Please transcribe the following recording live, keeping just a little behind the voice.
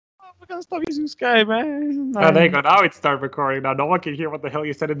we're gonna stop using Skype, man. Oh, there you go. Now it started recording. Now no one can hear what the hell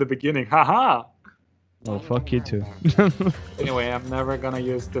you said in the beginning. Haha. Oh, fuck you too. Anyway, I'm never gonna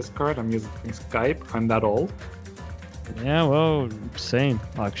use Discord. I'm using Skype. I'm that old. Yeah, well, same,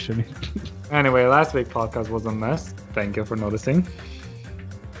 actually. Anyway, last week's podcast was a mess. Thank you for noticing.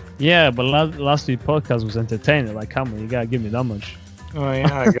 Yeah, but last week's podcast was entertaining. Like, come on, you gotta give me that much. Oh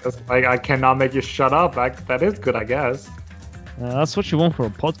yeah, I guess. Like, I cannot make you shut up. That is good, I guess. That's what you want for a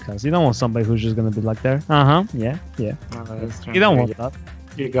podcast. You don't want somebody who's just gonna be like there. Yeah. You don't want that.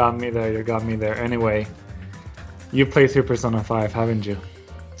 You got me there. Anyway, you played through Persona 5, haven't you?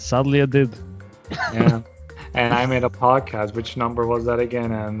 Sadly, I did. Yeah. And I made a podcast. Which number was that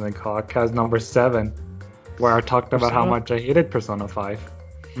again? And the podcast number 7, where I talked about how much I hated Persona 5.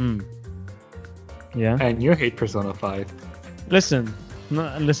 Yeah. And you hate Persona 5. Listen.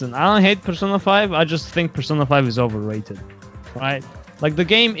 I don't hate Persona 5. I just think Persona 5 is overrated. Right? Like, the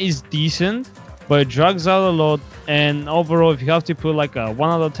game is decent, but it drags out a lot. And overall, if you have to put like a 1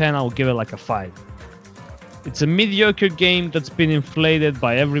 out of 10, I will give it like a 5. It's a mediocre game that's been inflated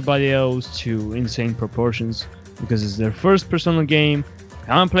by everybody else to insane proportions because it's their first Persona game.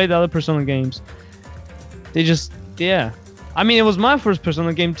 I haven't played other Persona games. They just, yeah. I mean, it was my first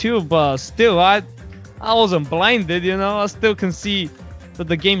Persona game too, but still, I wasn't blinded, you know. I still can see that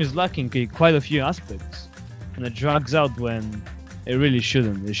the game is lacking quite a few aspects, and it drags out when it really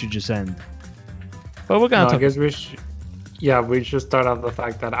shouldn't. It should just end. But we're gonna talk. I guess we should start off the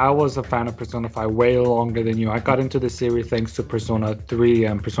fact that I was a fan of Persona 5 way longer than you. I got into the series thanks to Persona 3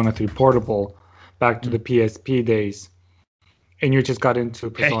 and Persona 3 Portable back to the PSP days. And you just got into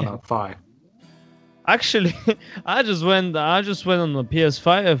Persona 5. Actually, I just went on the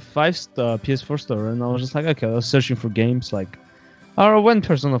PS4 store, and I was just like, okay, I was searching for games like, when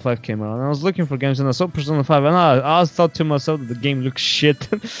Persona 5 came out, and I was looking for games, and I saw Persona 5, and I thought to myself that the game looked shit.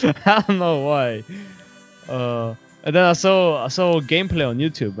 I don't know why. And then I saw gameplay on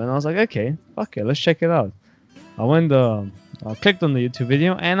YouTube, and I was like, okay, let's check it out. I clicked on the YouTube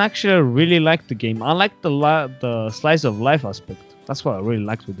video, and actually I really liked the game. I liked the slice of life aspect. That's what I really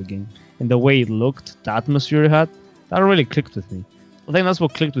liked with the game. And the way it looked, the atmosphere it had, that really clicked with me. I think that's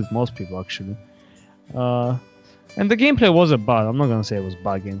what clicked with most people, actually. And the gameplay wasn't bad. I'm not gonna say it was a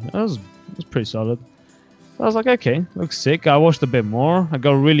bad game. It was pretty solid. So I was like, okay, looks sick. I watched a bit more. I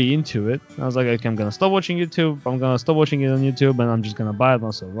got really into it. I was like, okay, I'm gonna stop watching YouTube. I'm gonna stop watching it on YouTube, and I'm just gonna buy it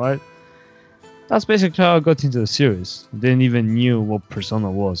myself, right? That's basically how I got into the series. I didn't even knew what Persona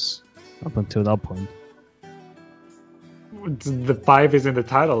was up until that point. The 5 is in the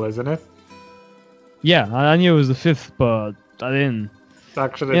title, isn't it? Yeah, I knew it was the 5th, but I didn't. It's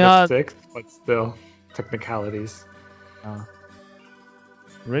actually the 6th, but still, technicalities.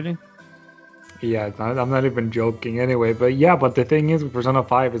 Really? Yeah, I'm not even joking anyway. But yeah, but the thing is with Persona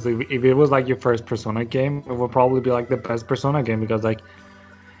 5 is if it was like your first Persona game, it would probably be like the best Persona game because like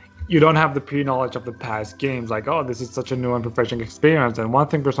you don't have the pre-knowledge of the past games. Like, oh, this is such a new and refreshing experience. And one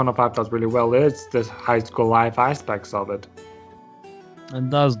thing Persona 5 does really well is the high school life aspects of it.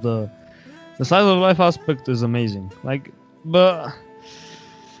 And that's the slice of life aspect is amazing. Like, but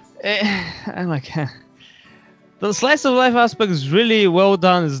the slice of life aspect is really well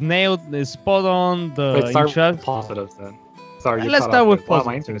done. Is nailed. Is spot on. Let's start with positives then. Sorry, let's start with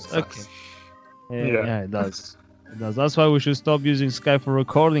positives. Okay. Yeah, it does. It does. That's why we should stop using Skype for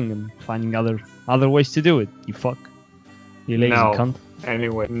recording and finding other ways to do it. You fuck. You lazy cunt.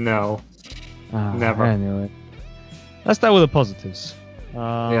 Anyway, no. Never. Anyway, let's start with the positives.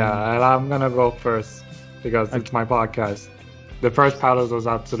 Yeah, and I'm gonna go first because it's my podcast. The first paddles was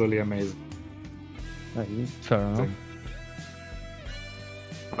absolutely amazing. Fair enough.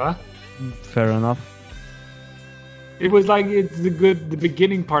 Huh? Fair enough. It was like the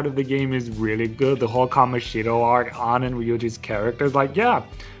beginning part of the game is really good. The whole Kamoshiro arc, An and Ryuji's characters, like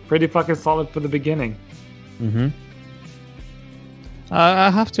pretty fucking solid for the beginning. I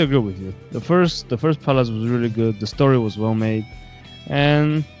have to agree with you. The first Palace was really good. The story was well made,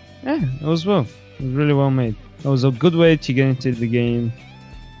 and it was really well made. It was a good way to get into the game.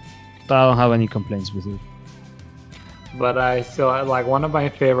 I don't have any complaints with it. But I still like one of my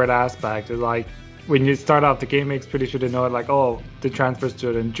favorite aspects is like when you start off, the game makes pretty sure to know it, like, oh, the transfer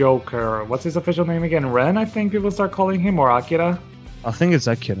student Joker. What's his official name again? Ren, I think people start calling him, or Akira. I think it's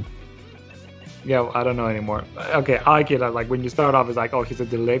Akira. Yeah, I don't know anymore. Okay, Akira. Like when you start off, it's like, oh, he's a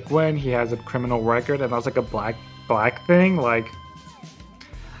delinquent. He has a criminal record, and that's like a black thing. Like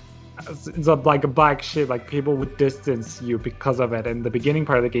it's like a black shit. Like people would distance you because of it. And the beginning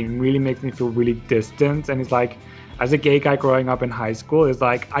part of the game really makes me feel really distant. And it's like as a gay guy growing up in high school, it's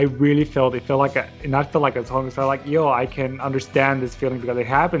like I really felt it felt like not felt like a song. It felt like, yo, I can understand this feeling because it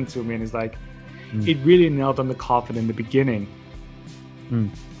happened to me, and it's like it really knelt on the coffin in the beginning,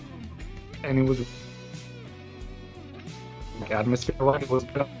 and it was atmosphere like it was.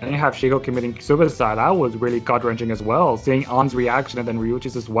 And you have Shigo committing suicide. That was really gut wrenching as well. Seeing An's reaction and then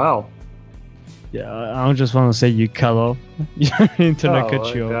Ryuichi's as well. Yeah, I just want to say you cut off. Your internet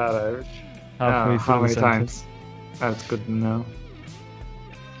cut you off. How many times? That's good to know.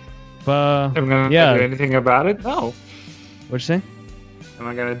 But am I gonna do anything about it? No. What you say? Am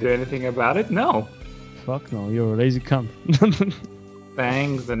I gonna do anything about it? No. Fuck no, you're a lazy cunt.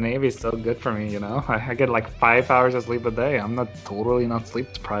 Thanks, the Navy is so good for me, you know? I get like 5 hours of sleep a day. I'm not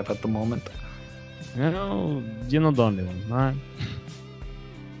sleep deprived at the moment. No, you're not the only one, right?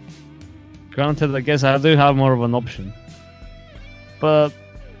 Granted, I guess I do have more of an option. But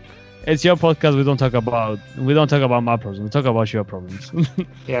it's your podcast. We don't talk about my problems. We talk about your problems.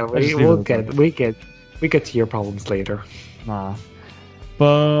 Yeah, we get to your problems later. Nah.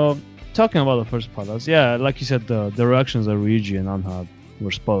 But talking about the first part, yeah, like you said, the reactions that Ryuji and An had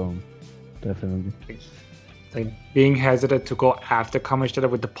were spot on. Definitely. Like being hesitant to go after Kamoshida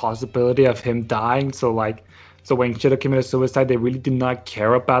with the possibility of him dying. So when Shida committed suicide, they really did not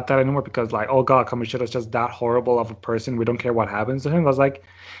care about that anymore because like, oh god, Kamoshida is just that horrible of a person. We don't care what happens to him. I was like,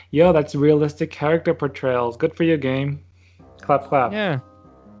 yo, that's realistic character portrayals. Good for you, game. Clap, clap. Yeah.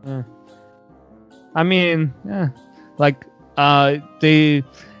 I mean, yeah. Like,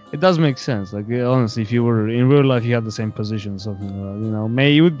 it does make sense. Like, honestly, if you were in real life, you had the same position, something like that, you know,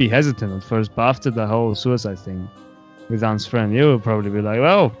 maybe you would be hesitant at first, but after the whole suicide thing with An's friend, you would probably be like,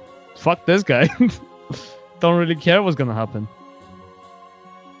 well, fuck this guy. Don't really care what's gonna happen.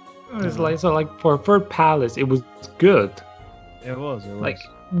 It's like for Third Palace, it was good. It was. Like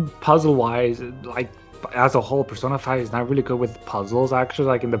puzzle wise, like as a whole, Persona 5 is not really good with puzzles. Actually,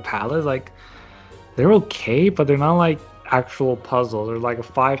 like in the Palace, like they're okay, but they're not like actual puzzles. They're like a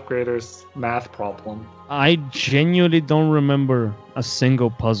 5th grader's math problem. I genuinely don't remember a single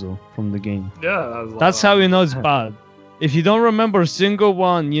puzzle from the game. Yeah, that's how you know it's bad. If you don't remember a single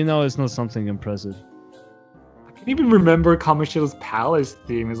one, you know it's not something impressive. I can even remember Kamoshida's Palace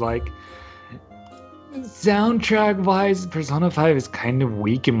theme. Is like soundtrack wise, Persona 5 is kind of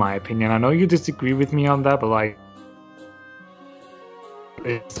weak in my opinion. I know you disagree with me on that, but like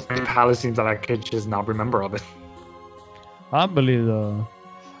it's Palace themes that I could just not remember of it. I believe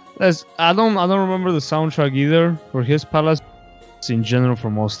I don't remember the soundtrack either for his Palace. In general, for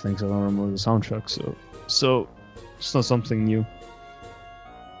most things, I don't remember the soundtrack, so it's not something new.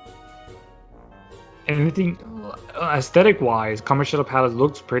 Anything aesthetic wise, Kamoshida Palace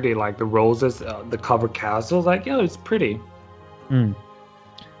looks pretty. Like the roses, the covered castles, like yeah, it's pretty.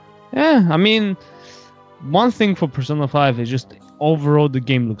 Yeah, I mean, one thing for Persona 5 is just overall the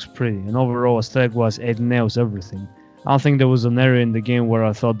game looks pretty, and overall aesthetic wise, it nails everything. I don't think there was an area in the game where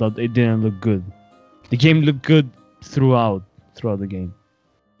I thought that it didn't look good. The game looked good throughout the game.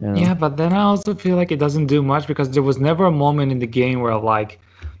 You know? Yeah, but then I also feel like it doesn't do much because there was never a moment in the game where like,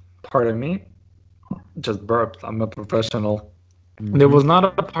 pardon me, just burped. I'm a professional. There was not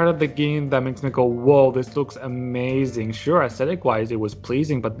a part of the game that makes me go, whoa, this looks amazing. Sure, aesthetic wise it was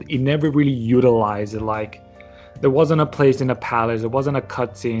pleasing, but it never really utilized it. Like there wasn't a place in a palace, there wasn't a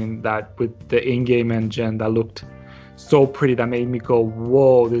cutscene that with the in-game engine that looked so pretty that made me go,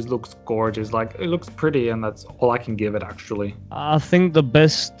 whoa, this looks gorgeous. Like it looks pretty, and that's all I can give it actually. I think the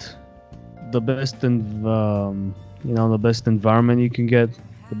best environment you can get,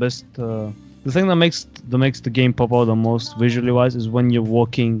 the thing that makes the game pop out the most visually wise is when you're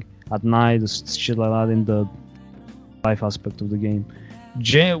walking at night, shit like that, in the life aspect of the game,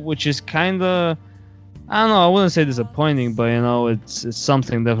 which is kind of, I don't know, I wouldn't say disappointing, but you know, it's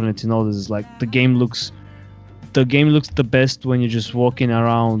something definitely to notice. Is like the game looks the best when you're just walking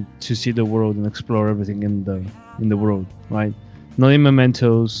around to see the world and explore everything in the world, right? Not in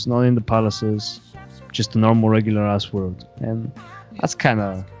mementos, not in the palaces, just a normal regular ass world, and that's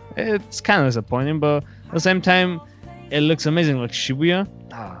it's kind of disappointing, but at the same time, it looks amazing. Like Shibuya,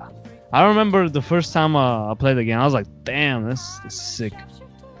 I remember the first time I played the game, I was like, damn, this is sick.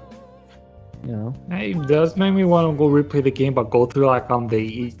 You know, it does make me want to go replay the game, but go through like on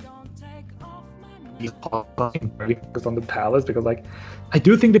the focus on the palace, because like I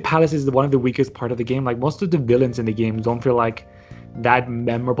do think the palace is one of the weakest part of the game. Like most of the villains in the game don't feel like that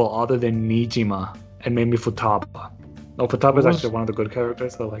memorable other than Nijima and maybe Futaba. No, Futaba is actually one of the good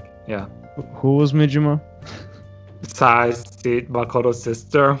characters, so like yeah. Who was Mijima? Makoto's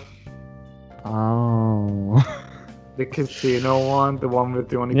sister. Oh. The casino one, the one with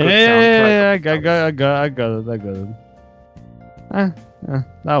the only Yeah, good yeah, soundtrack. I got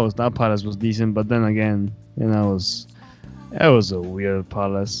it. That palace was decent, but then again, it was a weird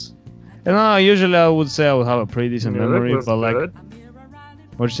palace. Usually I would say I would have a pretty decent Music memory, was but like, good.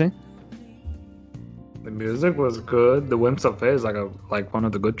 what'd you say? The music was good. The Wimps of Fate is like one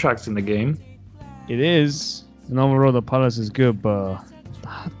of the good tracks in the game. It is, and overall the palace is good, but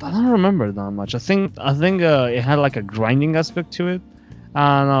I don't remember that much. I think it had like a grinding aspect to it.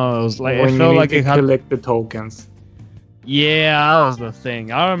 I don't know. It was like When it you felt need like to it had. collect the tokens. Yeah, that was the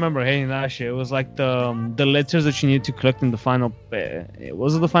thing. I remember hating that shit. It was like the letters that you need to collect in the final.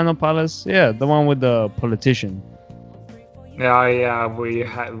 Was it the final palace? Yeah, the one with the politician. Yeah,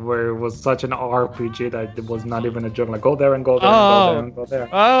 where it was such an RPG that it was not even a joke. Like go there and go there and go there and go there.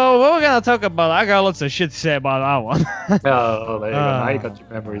 Oh, what we're gonna talk about? I got lots of shit to say about that one. Oh, there you go. Now you got your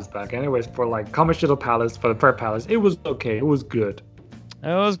memories back. Anyways, for like Kamoshiro Palace, for the third palace, it was okay. It was good.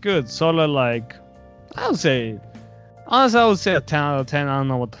 It was good. Solid, like I would say. Honestly, I would say a 10 out of 10. I don't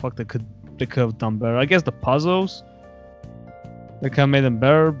know what the fuck they could have done better. I guess the puzzles they could have made them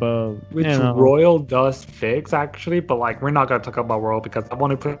better, but Which Royal does fix actually, but like we're not gonna talk about Royal because I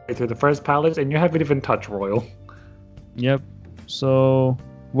want to play through the first palace and you haven't even touched Royal. Yep. So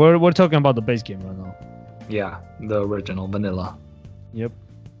we're talking about the base game right now. Yeah, the original vanilla. Yep.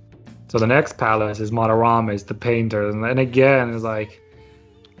 So the next palace is Madarame, is the painter, and again it's like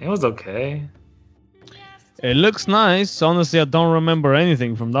it was okay. It looks nice. Honestly, I don't remember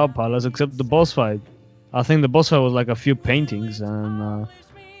anything from that palace except the boss fight. I think the boss fight was like a few paintings, and I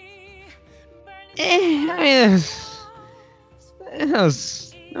mean, it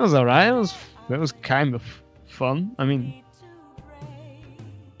was alright. It was kind of fun. I mean,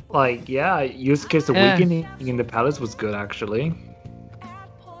 like Yusuke's awakening in the palace was good actually.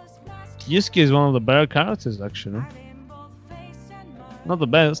 Yusuke is one of the better characters actually. Not the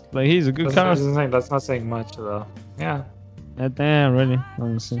best, but he's a good character. That's not saying much though. Yeah. Damn, really,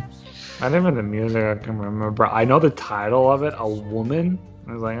 honestly. Not even the music I can remember. I know the title of it, A Woman.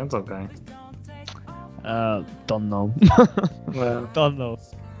 I was like, that's okay. Don't know. Well, Don't know.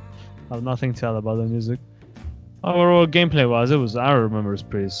 I have nothing to tell about the music. Overall, gameplay wise, I remember it's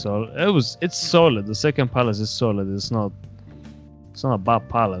pretty solid. It's solid. The second palace is solid. It's not a bad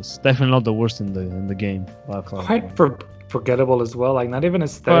palace. Definitely not the worst in the game by far. Quite forgettable as well. Like not even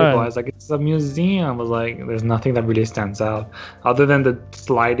aesthetic wise. Like it's a museum. It was like there's nothing that really stands out other than the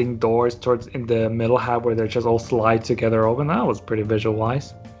sliding doors towards in the middle half where they just all slide together open. That was pretty visual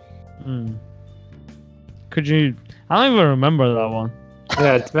wise. Could you? I don't even remember that one.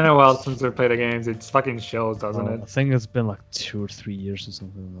 Yeah, it's been a while since we played the games. It fucking shows, doesn't it? I think it's been like 2 or 3 years or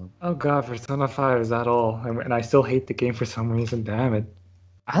something like that. Oh god, Persona 5 is that all? And I still hate the game for some reason. Damn it.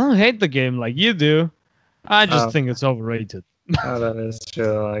 I don't hate the game like you do. I just think it's overrated. Oh, that is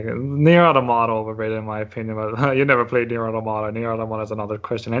true. Like Nier Automata overrated in my opinion, but you never played Nier Automata. Nier Automata is another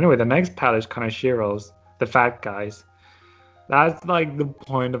question. Anyway, the next palace, Kanashiro's, the fat guys. That's like the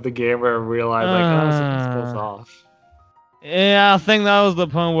point of the game where I realized something goes off. Yeah, I think that was the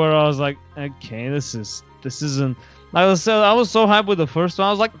point where I was like, okay, this isn't. Like I was so hyped with the first one.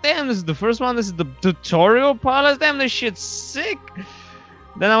 I was like, damn, this is the first one. This is the tutorial palace. Damn, this shit's sick.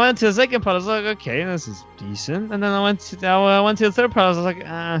 Then I went to the second palace. I was like, okay, this is decent. And then I went to the third palace. I was like,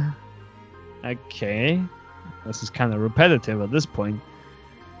 okay, this is kind of repetitive at this point.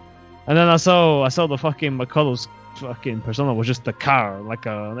 And then I saw the fucking Makoto's fucking persona was just a car, like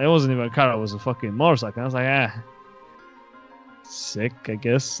it wasn't even a car. It was a fucking motorcycle. I was like, sick, I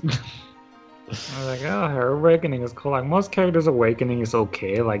guess. I was like, oh, her awakening is cool. Like most characters' awakening is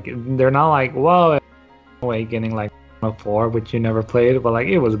okay. Like they're not like, whoa, awakening like 4, which you never played, but like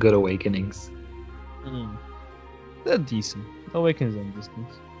it was good awakenings. They're decent. The awakenings are decent.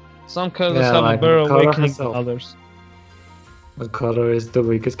 Some characters have like a better Makoto awakening herself. than others. Makoto is the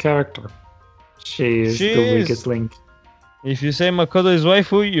weakest character. She is the weakest link. If you say Makoto is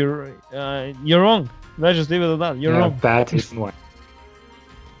waifu, you're wrong. Let's just leave it at that. You're wrong. Bad taste in wine.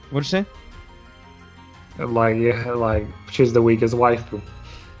 What'd you say? Like she's the weakest waifu.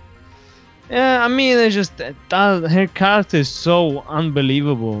 Yeah, I mean, it's just that her character is so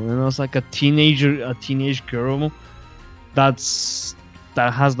unbelievable. You know, it's like a teenage girl that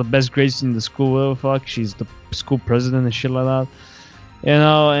has the best grades in the school. Fuck, she's the school president and shit like that. You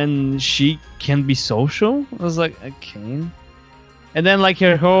know, and she can be social. I was like, okay. And then like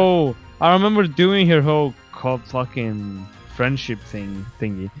her whole, I remember doing her whole fucking friendship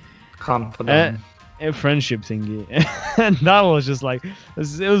thingy. Confident. A friendship thingy. And that was just like,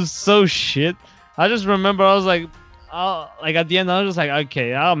 it was so shit. I just remember I was like, like at the end, I was just like,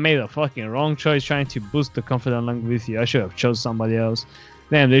 okay, I made a fucking wrong choice trying to boost the confidence level with you. I should have chose somebody else.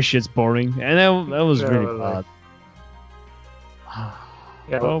 Damn, this shit's boring, and that was really bad.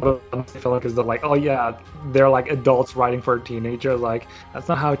 Yeah, well, I feel like is like, oh yeah, they're like adults writing for a teenager. Like that's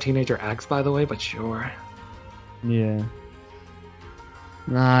not how a teenager acts, by the way. But sure. Yeah.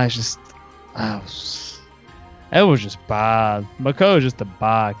 Nah, it's just, it was just bad. Makao is just a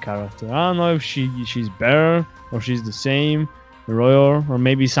bad character. I don't know if she's better or she's the same, Royal, or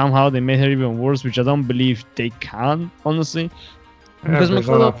maybe somehow they made her even worse, which I don't believe they can, honestly. Because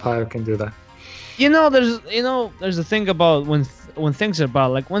Persona 5 can do that. There's a thing about when things are bad,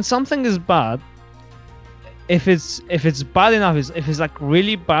 like when something is bad, if it's bad enough, if it's like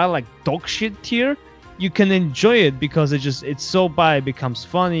really bad, like dog shit tier, you can enjoy it because it's so bad it becomes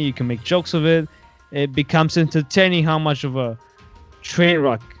funny. You can make jokes of it. It becomes entertaining. How much of a train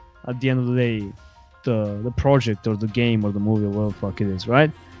wreck at the end of the day the project or the game or the movie or whatever the fuck it is, right?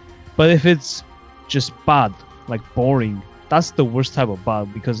 But if it's just bad, like boring, that's the worst type of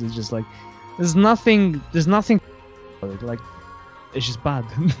bad, because it's just like there's nothing about it. Like it's just bad.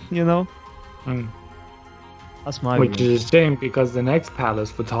 That's my Which view. is a shame, because the next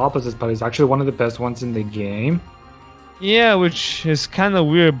palace, Futapas's palace, is actually one of the best ones in the game. Yeah, which is kind of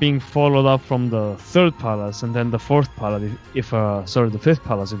weird being followed up from the third palace, and then the fourth palace, the fifth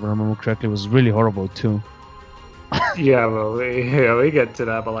palace, if I remember correctly, was really horrible too. Yeah, well, we get to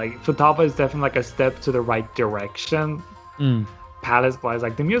that, but like Futaba is definitely like a step to the right direction. Palace-wise,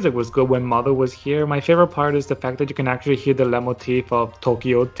 like the music was good when Mother was here. My favorite part is the fact that you can actually hear the leitmotif of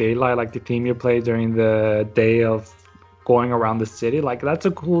Tokyo Daylight, like the theme you play during the day of going around the city. Like that's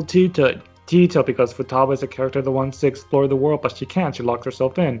a cool detail because Futaba is a character that wants to explore the world, but she can't. She locks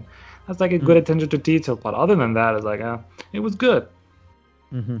herself in. That's like a good attention to detail. But other than that, it's like it was good.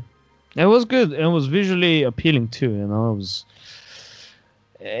 It was good. It was visually appealing too.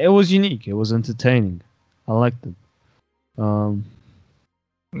 It was unique. It was entertaining. I liked it. The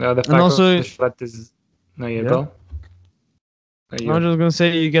fact also, that this. No, you yeah. go. I was just gonna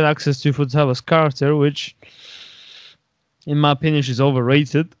say you get access to Futaba's character, which, in my opinion, she's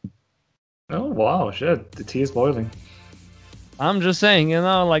overrated. Oh wow, shit! The tea is boiling. I'm just saying,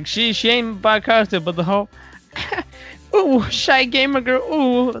 like she ain't a bad character, but the whole ooh, shy gamer girl,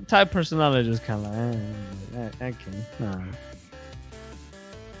 ooh type personality is kind of like okay. No.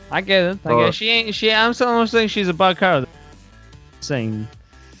 I get it. I guess she ain't. I'm not saying she's a bad character. Saying,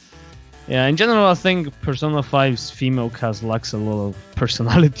 yeah. In general, I think Persona 5's female cast lacks a lot of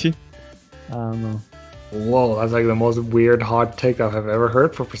personality. I don't know. Whoa, that's like the most weird hot take I've ever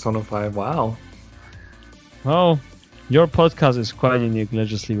heard for Persona 5. Wow. Oh, your podcast is quite unique. Let's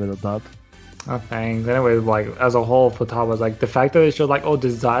just leave it at that. Oh, thanks. Anyway, like as a whole, Futaba, like the fact that they showed like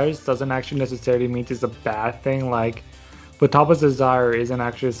desires doesn't actually necessarily mean it's a bad thing. Like Futaba's desire isn't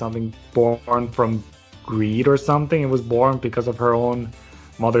actually something born from greed or something. It was born because of her own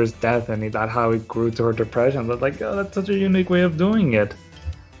mother's death, and that's how it grew to her depression. But like, that's such a unique way of doing it.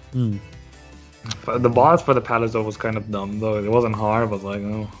 The boss for the palace though was kind of dumb though. It wasn't hard, but like,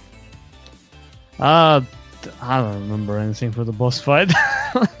 I don't remember anything for the boss fight.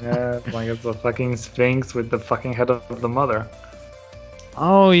 Yeah, like it's a fucking sphinx with the fucking head of the mother.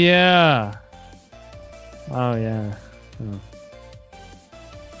 Oh yeah. Oh.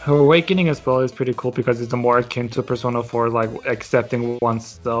 Her awakening as well is pretty cool because it's more akin to Persona 4, like accepting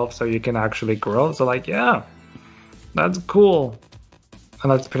oneself so you can actually grow. So like, yeah, that's cool.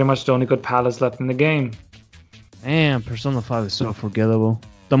 And that's pretty much the only good palace left in the game. Man, Persona 5 is so forgettable.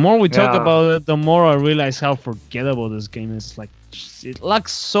 The more we talk about it, the more I realize how forgettable this game is. Like, it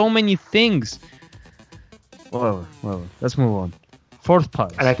lacks so many things. Whatever. Let's move on. Fourth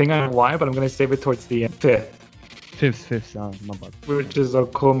palace. And I think I know why, but I'm going to save it towards the end. Fifth, my bad. Which is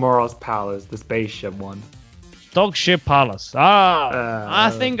Okumura's palace, the spaceship one. Dog shit palace.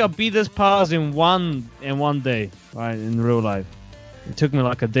 I think I beat this palace in one day, right, in real life. It took me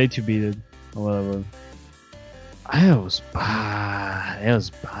like a day to beat it, or whatever. It was bad.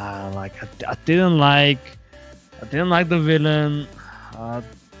 Like I didn't like the villain.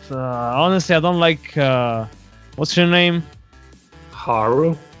 Honestly, I don't like what's her name?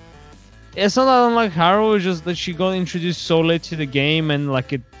 Haru. It's not that I don't like Haru. It's just that she got introduced so late to the game, and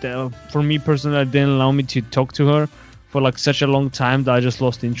like it, for me personally, it didn't allow me to talk to her for like such a long time that I just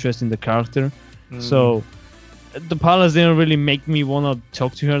lost interest in the character. So the palace didn't really make me want to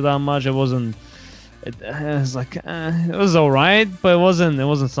talk to her that much. It was like it was alright, but it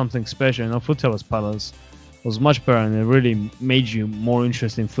wasn't something special. Futaba's palace was much better, and it really made you more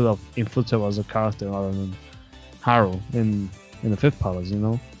interested in Futaba as a character rather than Haru in the fifth palace.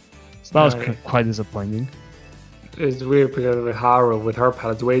 So that was quite disappointing. it's weird because with Haru, with her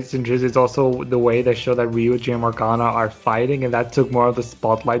palace, the way it's introduced is also the way they show that Ryuji and Morgana are fighting, and that took more of the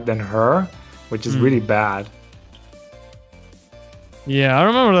spotlight than her, which is really bad. Yeah, I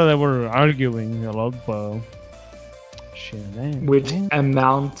remember that they were arguing a lot, but shit, man. Which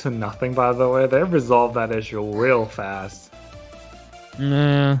amount to nothing, by the way. They resolved that issue real fast.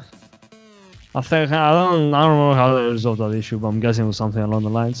 Nah. I don't remember how they resolved that issue, but I'm guessing it was something along the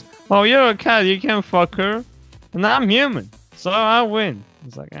lines. Oh, you're a cat, you can't fuck her. And I'm human, so I win.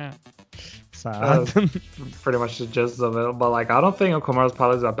 It's like, sad. Pretty much the gist of it. But like, I don't think Okamura's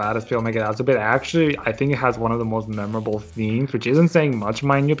Palace is as bad as people make it out to be. Actually, I think it has one of the most memorable themes, which isn't saying much,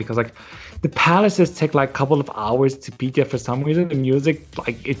 mind you, because like the palaces take like a couple of hours to beat, yet for some reason the music,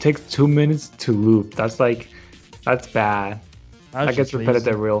 like, it takes 2 minutes to loop. That's bad. That gets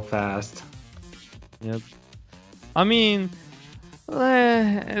repetitive real fast. Yep. I mean,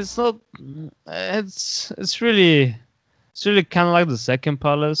 it's not. It's really kind of like the second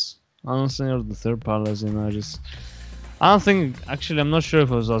palace, honestly, or the third palace. You know, I don't think. Actually, I'm not sure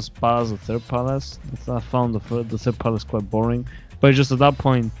if it was as bad as the third palace. I found the third palace quite boring, but just at that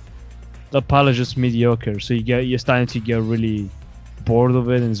point, the palace just mediocre. So you're starting to get really bored of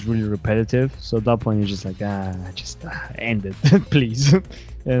it, and it's really repetitive. So at that point, you're just like, just end it, please.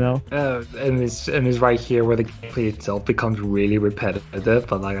 You know, and it's right here where the gameplay itself becomes really repetitive.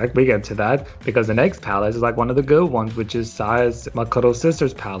 But like we get to that because the next palace is like one of the good ones, which is Saya's Makoto's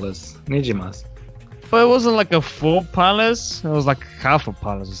sister's palace, Nijima's. But it wasn't like a full palace. It was like half a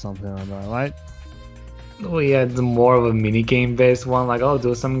palace or something like that, right? Well, yeah, it's more of a mini game based one. Like, oh,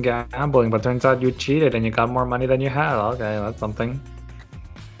 do some gambling, but turns out you cheated and you got more money than you had. Okay, that's something.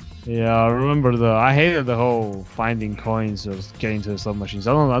 Yeah, I remember I hated the whole finding coins or getting to the slot machines.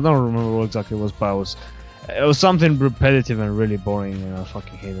 I don't remember what exactly it was, but it was something repetitive and really boring, and I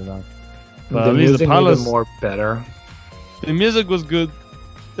fucking hated that. But the music was more better. The music was good.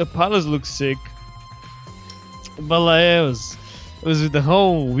 The palace looked sick, but like it was with the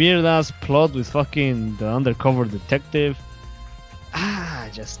whole weird ass plot with fucking the undercover detective. I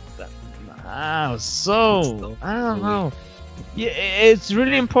was so I don't know. Yeah, it's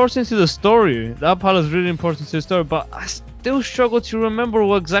really important to the story. That part is really important to the story, but I still struggle to remember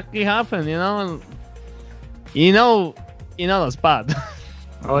what exactly happened. You know that's bad.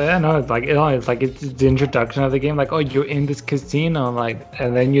 Oh yeah, no, it's like it's the introduction of the game. Like, oh, you're in this casino, like,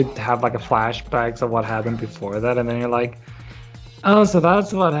 and then you have like a flashbacks of what happened before that, and then you're like, oh, so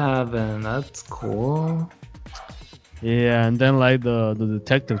that's what happened. That's cool. Yeah, and then like the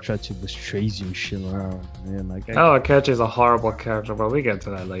detective tried to betray you and shit around. Yeah, like Keichi is a horrible character, but we get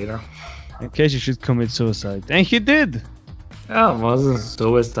to that later. And Keichi should commit suicide, and he did. Yeah, it wasn't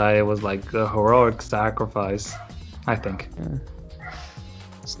suicide. It was like a heroic sacrifice, I think. Yeah.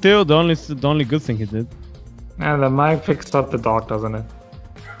 Still, the only good thing he did. And the mic picks up the dog, doesn't it?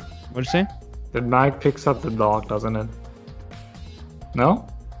 What'd you say? The mic picks up the dog, doesn't it? No?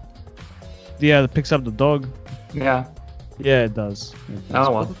 Yeah, it picks up the dog. Yeah. Yeah, it does.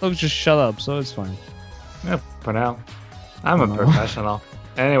 Oh well. The dog just shut up, so it's fine. Yeah, for now. I'm a professional.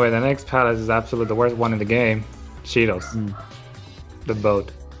 Anyway, the next palace is absolutely the worst one in the game. Shido's. The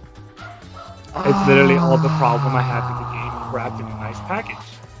boat. It's literally all the problem I had with the game wrapped in a nice package.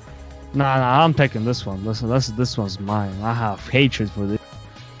 Nah, I'm taking this one. Listen, this one's mine. I have hatred for this.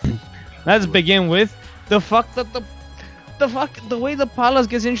 Let's begin with the fact that the way the palace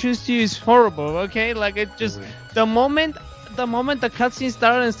gets introduced to you is horrible. Okay, like it just the moment the cutscene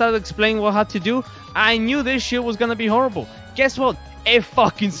started and started explaining what I had to do, I knew this shit was gonna be horrible. Guess what? It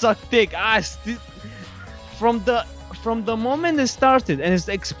fucking sucked dick. From the moment it started and it's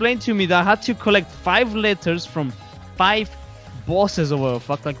explained to me that I had to collect 5 letters from 5 bosses or whatever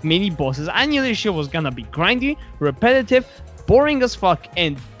fuck, like mini bosses, I knew this shit was gonna be grindy, repetitive, boring as fuck,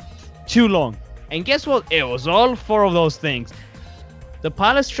 and too long. And guess what? It was all 4 of those things. The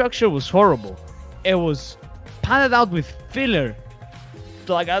palace structure was horrible. It was padded out with filler.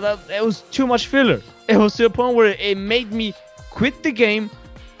 Like it was too much filler. It was to the point where it made me quit the game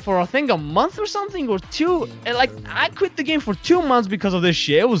for I think a month or something, or 2. And like I quit the game for 2 months because of this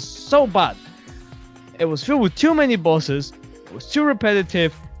shit. It was so bad. It was filled with too many bosses. It was too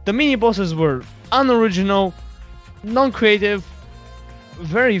repetitive. The mini bosses were unoriginal, non-creative,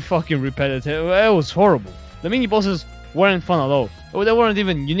 very fucking repetitive. It was horrible. The mini bosses weren't fun at all. They weren't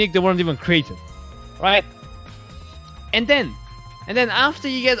even unique. They weren't even creative, right? And then after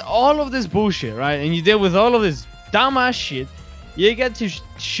you get all of this bullshit, right, and you deal with all of this dumbass shit, you get to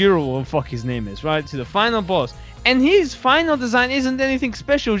Shiro, what the fuck his name is, right, to the final boss, and his final design isn't anything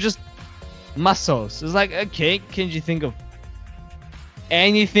special, just muscles. It's like, okay, can you think of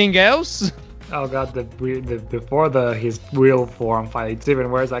anything else? Oh god, the before his real form fight, it's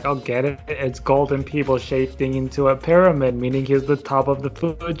even where it's like, oh get it, it's golden people shaping into a pyramid, meaning he's the top of the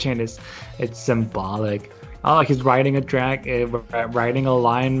food chain. It's symbolic. Oh, he's riding riding a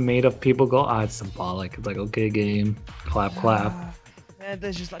line made of people go. Ah, it's symbolic. It's like, okay, game, clap. Man,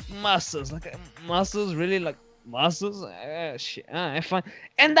 there's just like muscles, really like muscles. Shit, I find.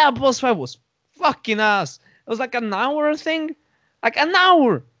 And that boss fight was fucking ass. It was like an hour thing, like an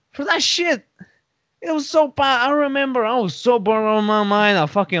hour for that shit. It was so bad. I remember I was so bored out of my mind. I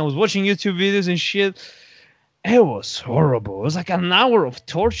was watching YouTube videos and shit. It was horrible. It was like an hour of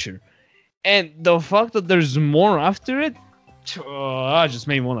torture. And the fact that there's more after it, I just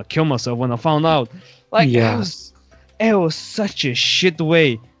made me want to kill myself when I found out. Like, it was such a shit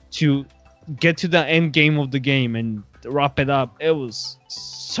way to get to the end game of the game and wrap it up. It was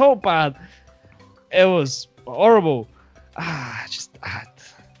so bad. It was horrible.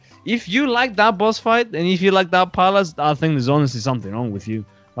 If you like that boss fight and if you like that palace, I think there's honestly something wrong with you.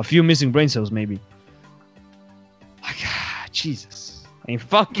 A few missing brain cells, maybe. Like, Jesus. And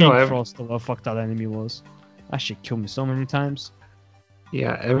fucking Frost, what fuck that enemy was. That shit killed me so many times.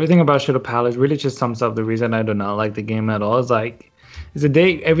 Yeah, everything about Shadow Palace really just sums up the reason I do not like the game at all. It's like,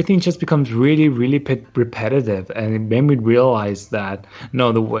 everything just becomes really, really repetitive, and it made me realize that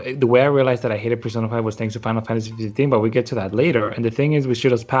the way I realized that I hated Persona 5 was thanks to Final Fantasy 15, but we get to that later. And the thing is with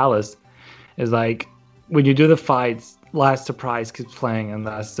Shadow's Palace is like, when you do the fights, Last Surprise keeps playing, and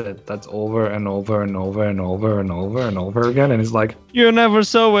that's it. That's over and over and over and over and over and over again, and it's like, you never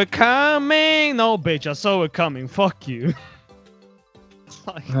saw it coming. No, bitch, I saw it coming. Fuck you.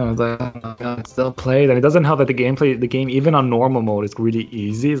 It's still played, and it doesn't help that the game even on normal mode is really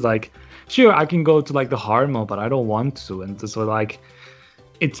easy. It's like, sure, I can go to like the hard mode, but I don't want to, and so like,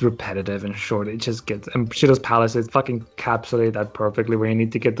 it's repetitive and short. It just gets, and Shadow's Palace is fucking encapsulate that perfectly, where you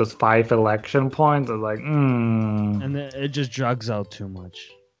need to get those 5 election points. It's like, and it just drags out too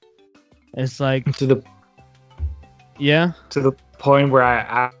much. It's like to the point where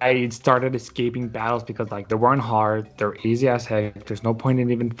I started escaping battles because like they weren't hard, they're easy as heck. There's no point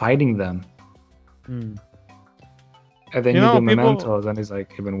in even fighting them. And then you do mementos, and it's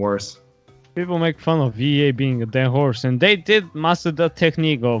like even worse. People make fun of EA being a dead horse, and they did master the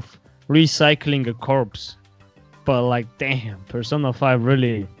technique of recycling a corpse. But like, damn, Persona 5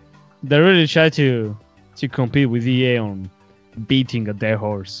 they really try to compete with EA on beating a dead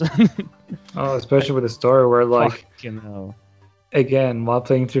horse. Oh, especially with the story where like, fucking hell. Again, while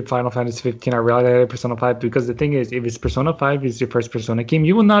playing through Final Fantasy 15, I realized I had Persona 5 because the thing is, if it's Persona 5 is your first Persona game,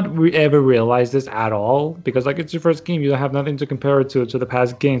 you will not ever realize this at all because like it's your first game. You have nothing to compare it to the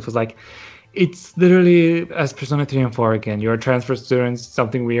past games. It's like, it's literally as Persona 3 and 4 again. You're a transfer student,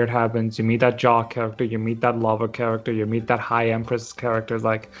 something weird happens, you meet that jock character, you meet that lover character, you meet that high empress character. It's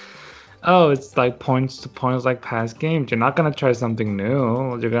like, oh, it's like points to points like past games. You're not gonna try something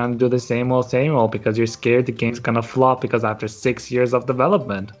new. You're gonna do the same old because you're scared the game's gonna flop because after 6 years of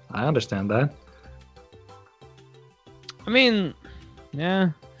development. I understand that. I mean,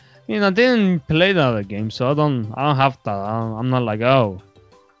 yeah. I mean, I didn't play the other game, so I don't have that. I'm not like, oh,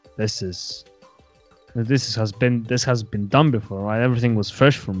 this has been done before, right? Everything was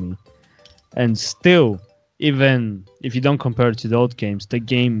fresh for me, and still, even if you don't compare it to the old games, the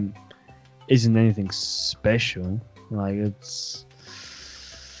game isn't anything special. Like it's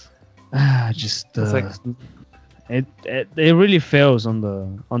it really fails on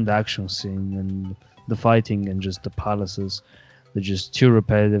the action scene and the fighting and just the palaces. They're just too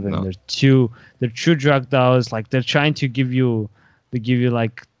repetitive and they're too dragged out. It's like they're trying to give you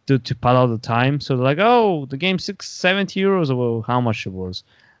like to pad out the time. So they're like, oh, the game's 70 euros or how much it was.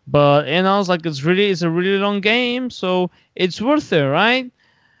 But and I was like, it's a really long game, so it's worth it, right?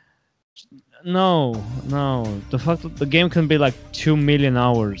 No. The fact that the game can be like 2 million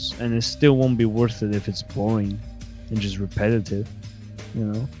hours and it still won't be worth it if it's boring and just repetitive, you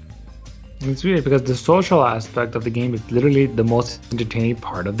know? It's weird because the social aspect of the game is literally the most entertaining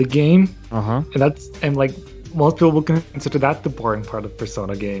part of the game. And like most people will consider that the boring part of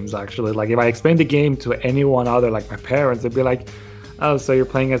Persona games, actually. Like if I explain the game to anyone other, like my parents, they'd be like, oh, so you're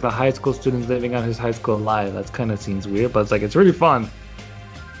playing as a high school student living out his high school life. That kind of seems weird, but it's like, it's really fun.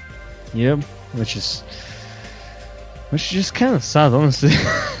 Yeah, which is just kind of sad, honestly.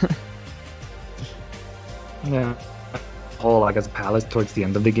 Yeah. Whole like as palace towards the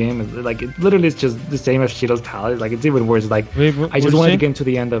end of the game is like it literally is just the same as Shadow's Palace. Like it's even worse. Like I just wanted to get into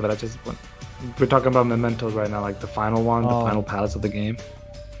the end of it. We're talking about mementos right now, like the final one, the final palace of the game.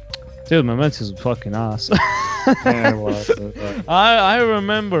 Dude, mementos is fucking ass. Yeah, it was. I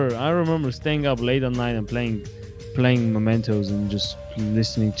remember staying up late at night and playing mementos and just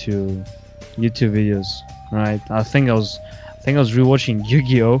listening to YouTube videos, right? I think I was rewatching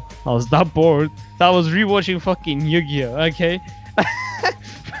Yu-Gi-Oh. I was that bored that I was rewatching fucking Yu-Gi-Oh. Okay,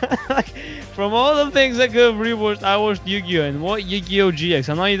 like, from all the things I could have rewatched, I watched Yu-Gi-Oh. And what Yu-Gi-Oh GX?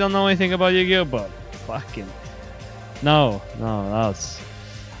 I know you don't know anything about Yu-Gi-Oh, but fucking no, that's.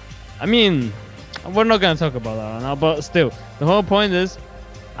 I mean, we're not gonna talk about that right now, but still, the whole point is,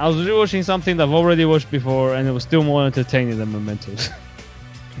 I was rewatching something that I've already watched before, and it was still more entertaining than Mementos.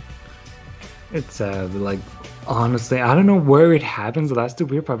 It's like, honestly, I don't know where it happens, but that's the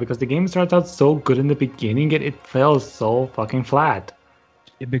weird part, because the game starts out so good in the beginning, it fell so fucking flat.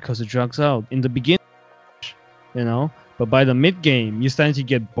 Because it drags out. In the beginning, you know, but by the mid game, you start to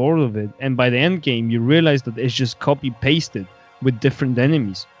get bored of it, and by the end game, you realize that it's just copy-pasted with different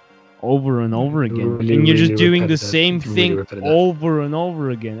enemies over and over again, and you're just doing the same thing over and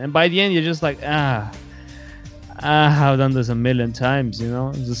over again, and by the end, you're just like, I've done this a million times, you know.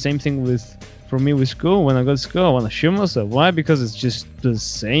 It's the same thing for me with school. When I go to school, I want to shoot myself. Why? Because it's just the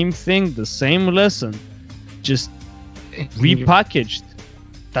same thing, the same lesson, just repackaged.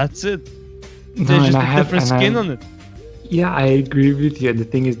 That's it. There's just a different skin on it. Yeah, I agree with you. And the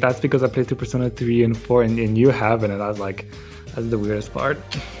thing is, that's because I played through Persona 3 and 4, and you haven't, and I was like, that's the weirdest part.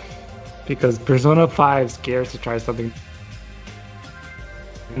 Because Persona 5 scares to try something.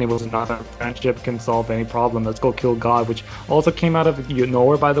 And it was not that friendship can solve any problem. Let's go kill God, which also came out of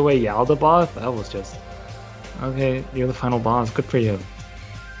nowhere, by the way. Yalda boss, that was just okay. You're the final boss. Good for you.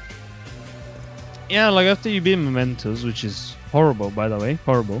 Yeah, like after you beat Mementos, which is horrible, by the way,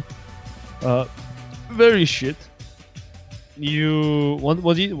 horrible. Very shit. What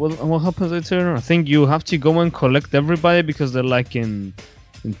happens later? I think you have to go and collect everybody because they're like in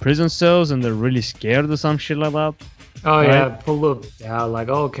prison cells and they're really scared or some shit like that. Oh right? Yeah, full of like,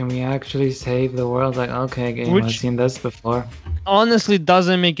 oh, can we actually save the world? Like, okay, game, I've seen this before. Honestly,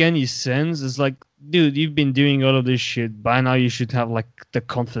 doesn't make any sense. It's like, dude, you've been doing all of this shit. By now, you should have like the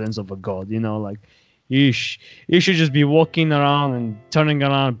confidence of a god. You know, like you should just be walking around and turning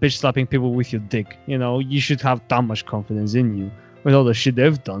around, bitch slapping people with your dick. You know, you should have that much confidence in you with all the shit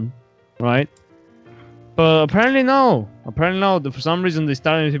they've done, right? But apparently no. For some reason, they're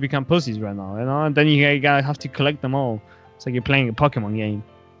starting to become pussies right now, you know? And then you gotta have to collect them all. It's like you're playing a Pokemon game.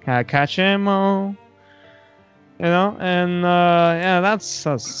 Gotta catch them all. You know? And yeah, that's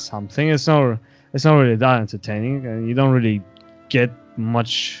something. It's not really that entertaining. And you don't really get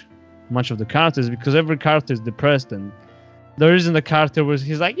much of the characters because every character is depressed, and there isn't a character where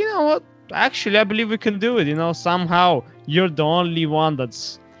he's like, you know what? Actually, I believe we can do it. You know, somehow you're the only one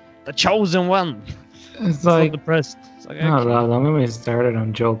that's the chosen one. It's like depressed. It's like, oh, God, let me started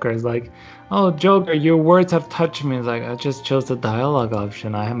on Joker. It's like, oh, Joker, your words have touched me. It's like, I just chose the dialogue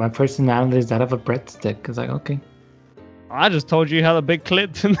option. I have my personality is that of a breadstick. It's like, okay. I just told you had a big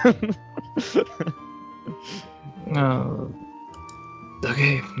clit. No.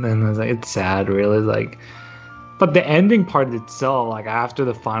 Okay, then it's like, it's sad, really. Like, but the ending part itself, like after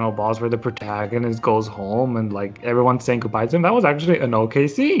the final boss where the protagonist goes home and like everyone's saying goodbye to him, that was actually an okay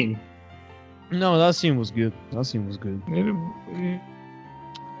scene. No, that scene was good.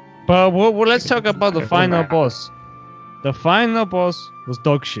 But let's talk about the final boss. The final boss was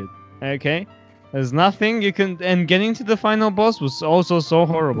dog shit. Okay, there's nothing you can. And getting to the final boss was also so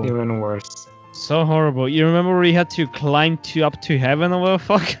horrible. Even worse. So horrible. You remember where he had to climb up to heaven or whatever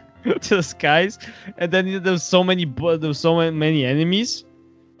fuck to the skies, and then there was so many enemies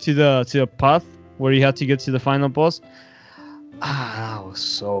to the path where you had to get to the final boss. That was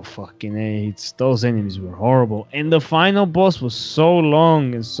so fucking AIDS. Those enemies were horrible. And the final boss was so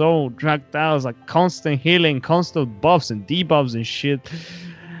long and so dragged out. It was like constant healing, constant buffs and debuffs and shit.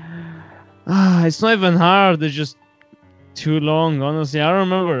 It's not even hard. It's just too long, honestly. I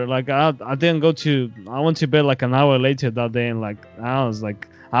remember, like, I went to bed like an hour later that day, and like, I was like,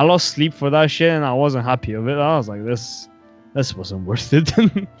 I lost sleep for that shit, and I wasn't happy of it. I was like, this wasn't worth it.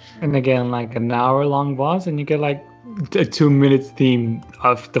 And again, like an hour-long boss, and you get like a 2 minutes theme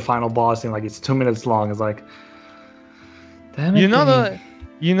of the final boss, and like it's 2 minutes long. It's like, damn it. You know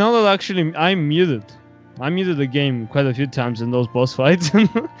that actually I muted the game quite a few times in those boss fights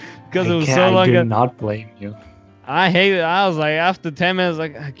because it was so long. I do not blame you. I hate it. I was like, after 10 minutes,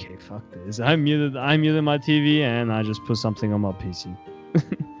 like, okay, fuck this. I muted my TV and I just put something on my PC.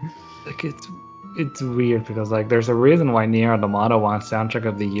 Like it's weird because like there's a reason why Nier Automata won soundtrack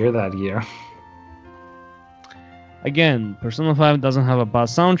of the year that year. Again, Persona 5 doesn't have a bad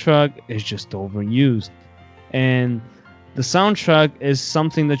soundtrack. It's just overused, and the soundtrack is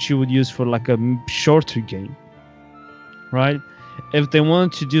something that you would use for like a shorter game, right? If they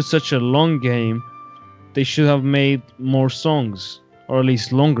wanted to do such a long game, they should have made more songs, or at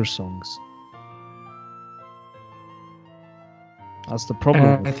least longer songs, That's the And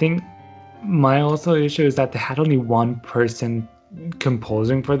problem. I think my also issue is that they had only one person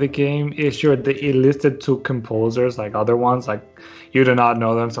composing for the game. Issue it listed two composers, like other ones, like you do not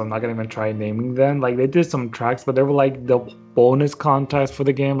know them, so I'm not gonna even try naming them. Like they did some tracks, but they were like the bonus contests for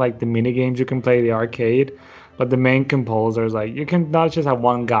the game, like the mini games you can play, the arcade. But the main composers, like you can not just have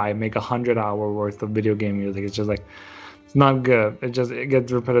one guy make 100 hour worth of video game music. It's just like it's not good. It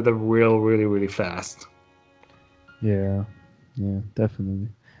gets repetitive really fast. Yeah, yeah, definitely.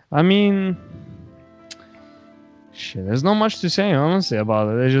 I mean, shit. There's not much to say honestly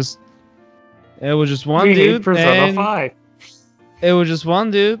about it. It was just one We hate dude, Persona and 5. it was just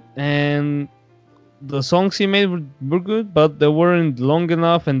one dude, and the songs he made were good, but they weren't long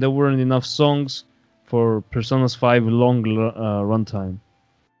enough, and there weren't enough songs for Persona's 5 long runtime.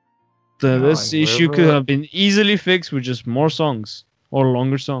 Yeah, like This issue could River. have been easily fixed with just more songs or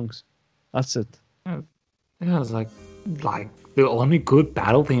longer songs. That's it. Yeah, yeah, it's like the only good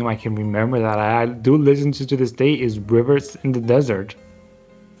battle theme I can remember that I do listen to this day is Rivers in the Desert.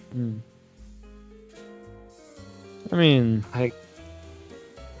 Mm. I mean, Like,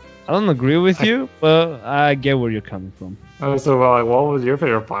 I don't agree with I, you, but I get where you're coming from. so well, like, what was your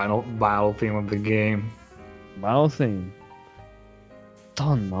favorite final battle theme of the game? Battle theme.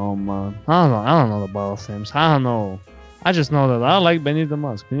 Don't know, man. I don't know the battle themes. I don't know. I just know that I like Benny the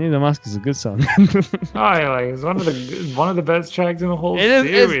Mask. Benny the Mask is a good song. Oh, yeah, like it's one of the best tracks in the whole It is.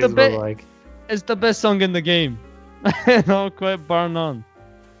 series. It's the But best. like, It's the best song in the game. No, quite bar none.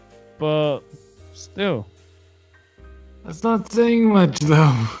 But still, that's not saying much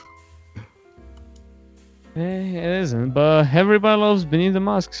though. it isn't. But everybody loves Benny the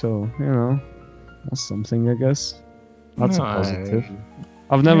Mask, so you know that's something, I guess. That's a No, positive. Yeah,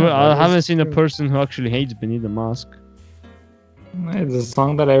 I that haven't is seen a true. person who actually hates Benny the Mask. It's a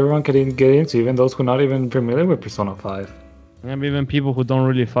song that everyone can get into, even those who are not even familiar with Persona 5. And even people who don't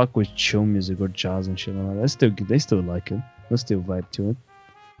really fuck with chill music or jazz and shit like that, they still like it. They still vibe to it.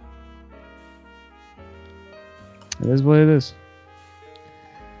 It is what it is.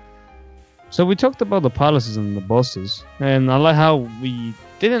 So we talked about the palaces and the bosses, and I like how we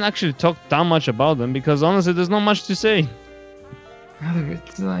didn't actually talk that much about them because honestly, there's not much to say.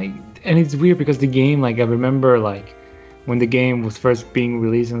 It's like, and it's weird because the game, like, I remember, like, when the game was first being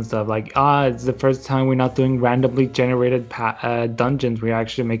released and stuff, like, it's the first time we're not doing randomly generated dungeons. We're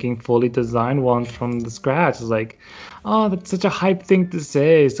actually making fully designed ones from the scratch. It's like, oh, that's such a hype thing to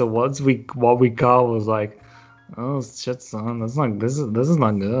say. So what we got was like, oh shit, son, this is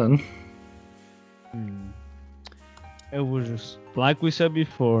not good. It was just like we said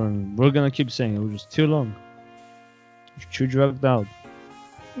before, and we're gonna keep saying it was just too long. It's too dragged out.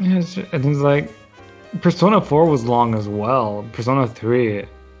 Yes, and it's like Persona 4 was long as well. Persona 3,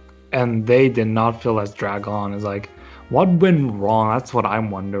 and they did not feel as drag on. It's like, what went wrong? That's what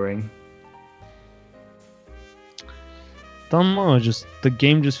I'm wondering. Don't know, just the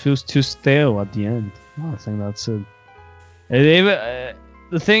game just feels too stale at the end. I think that's it.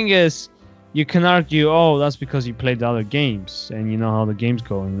 The thing is, you can argue, oh, that's because you played the other games and you know how the games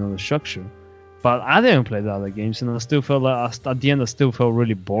go and you know the structure. But I didn't play the other games, and I still felt like at the end I still felt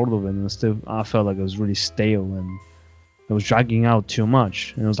really bored of it, and I felt like it was really stale and it was dragging out too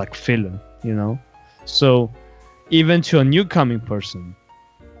much, and it was like filler, you know. So even to a new coming person,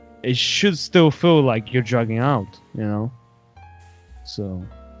 it should still feel like you're dragging out, you know. So.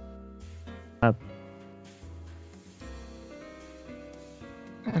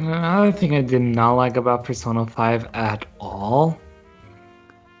 And another thing I did not like about Persona 5 at all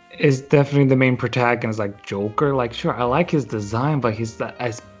is definitely the main protagonist, like Joker. Like, sure, I like his design, but he's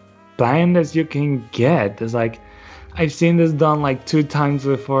as bland as you can get. It's like, I've seen this done like 2 times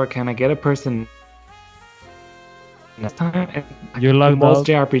before. Can I get a person next time? And You like most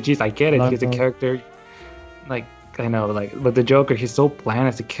that? JRPGs, I get it. Like He's a that. character, like, I know, like, but the Joker, he's so bland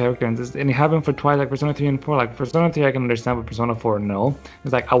as a character, and it happened for twice, like Persona 3 and 4. Like Persona 3, I can understand, but Persona 4, no.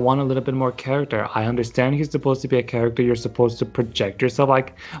 It's like I want a little bit more character. I understand he's supposed to be a character. You're supposed to project yourself.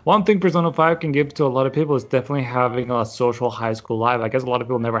 Like one thing Persona 5 can give to a lot of people is definitely having a social high school life. I guess a lot of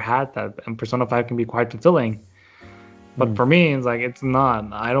people never had that, and Persona 5 can be quite fulfilling. But for me, it's like it's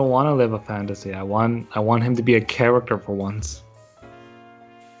not. I don't want to live a fantasy. I want him to be a character for once.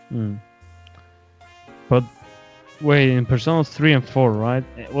 But wait, in Persona 3 and 4, right?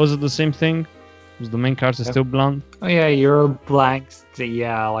 Was it the same thing? Was the main character still blonde? Oh yeah, you're blank.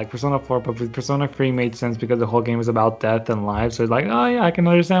 Yeah, like Persona 4, but with Persona 3 made sense because the whole game is about death and life. So it's like, oh yeah, I can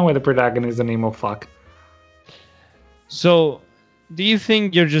understand why the protagonist is an emo fuck. So, do you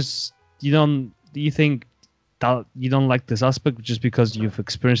think do you think that you don't like this aspect just because you've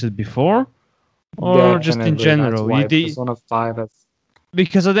experienced it before? or just in Definitely, that's general. why Persona 5 has.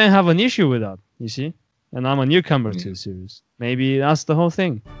 Because I didn't have an issue with that, you see, and I'm a newcomer to Yeah. the series. Maybe that's the whole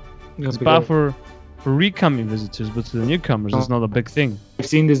thing. Yeah, It's bad because for recoming visitors, but to the newcomers, it's not a big thing. I've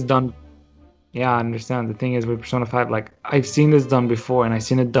seen this done. Yeah, I understand. The thing is with Persona 5, like I've seen this done before, and I've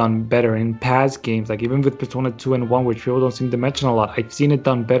seen it done better in past games. Like even with Persona 2 and 1, which people don't seem to mention a lot, I've seen it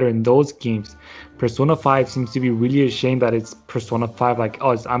done better in those games. Persona 5 seems to be really ashamed that it's Persona 5. Like,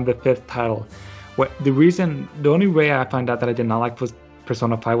 oh, I'm the fifth title. The only way I find out that I did not like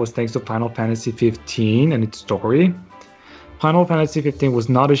Persona 5 was thanks to Final Fantasy 15 and its story. Final Fantasy 15 was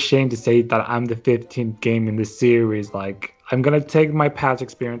not ashamed to say that I'm the 15th game in the series. Like, I'm gonna take my past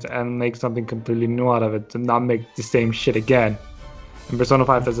experience and make something completely new out of it and not make the same shit again. And Persona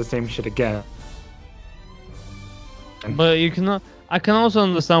 5 does the same shit again. But you cannot. I can also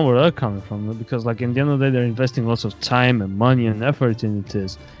understand where they're coming from, because like in the end of the day, they're investing lots of time and money and effort into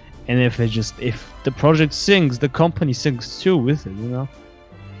this. And if the project sinks, the company sinks too with it, you know.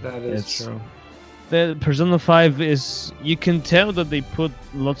 That is true. The Persona 5 is, you can tell that they put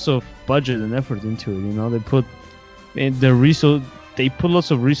lots of budget and effort into it, you know. They put lots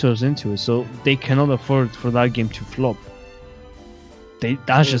of resource into it, so they cannot afford for that game to flop.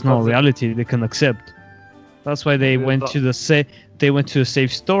 That's just not a reality they can accept. That's why they went to the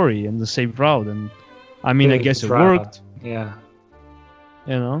safe story and the safe route, and I mean, I guess it worked. Yeah.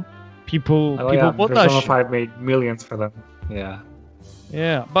 You know, people bought that Persona shit. 5 made millions for them. Yeah.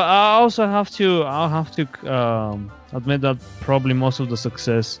 Yeah, but I'll have to admit that probably most of the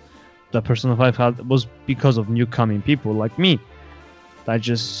success that Persona 5 had was because of newcoming people like me. I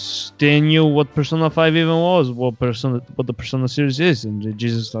just didn't knew what Persona 5 even was, what the Persona series is, and they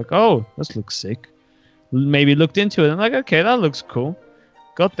just like, oh, this looks sick. Maybe looked into it and like, okay, that looks cool.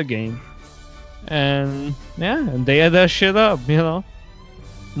 Got the game, and yeah, and they had that shit up, you know.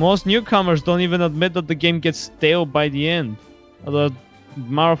 Most newcomers don't even admit that the game gets stale by the end. Although,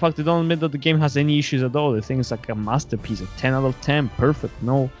 matter of fact, they don't admit that the game has any issues at all. They think it's like a masterpiece, a 10 out of 10, perfect,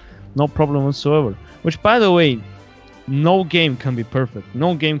 no problem whatsoever. Which, by the way, no game can be perfect.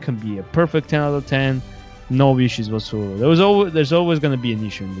 No game can be a perfect 10 out of 10, no issues whatsoever. There's always going to be an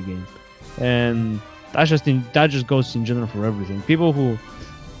issue in the game, and that just goes in general for everything. People who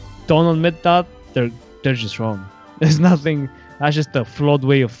don't admit that, they're just wrong. There's nothing. That's just a flawed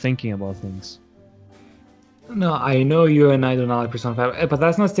way of thinking about things. No, I know you and I do not like Persona 5, but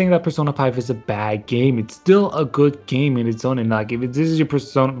that's not saying that Persona 5 is a bad game. It's still a good game in its own. And like, if this is your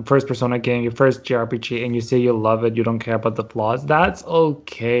first Persona game, your first JRPG, and you say you love it, you don't care about the flaws, that's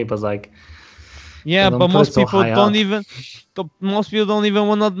okay. But like, yeah, but most people don't even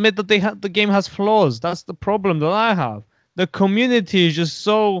want to admit that the game has flaws. That's the problem that I have. The community is just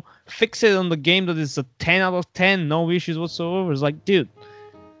so fixated on the game that it's a 10 out of 10, no issues whatsoever. It's like, dude,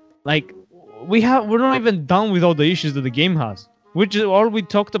 like, we're not even done with all the issues that the game has. Which is all we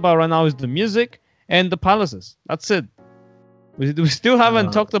talked about right now is the music and the palaces. That's it. We still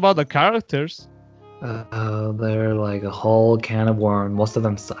haven't talked about the characters. They're like a whole can of worms. Most of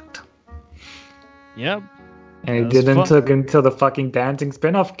them sucked. Yep. And it didn't took until the fucking dancing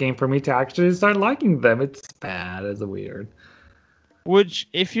spin-off game for me to actually start liking them. It's bad. It's weird. Which,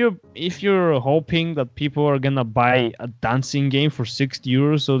 if you're hoping that people are gonna buy a dancing game for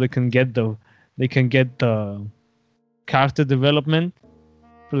 €60 so they can get the character development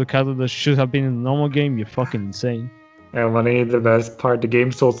for the character that should have been in the normal game, you're fucking insane. And money, the best part, the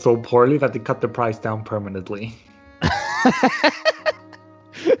game sold so poorly that they cut the price down permanently.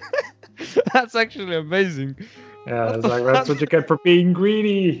 That's actually amazing. Yeah, it's like, that's what you get for being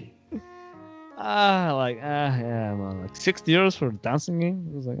greedy. Yeah, man, like €60 for a dancing game.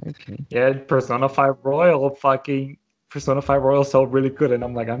 I was like, okay. Yeah, Persona 5 Royal sold really good, and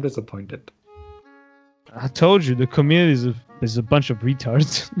I'm like, I'm disappointed. I told you, the community is a bunch of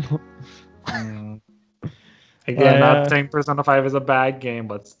retards. Again, not saying Persona 5 is a bad game,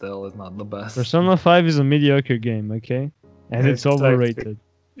 but still, it's not the best. Persona 5 is a mediocre game, okay? And it's overrated.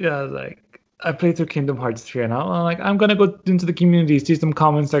 Like I played through Kingdom Hearts 3, and I'm like, I'm gonna go into the community, see some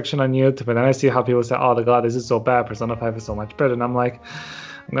comment section on YouTube, and then I see how people say, oh, God, this is so bad, Persona 5 is so much better, and I'm like,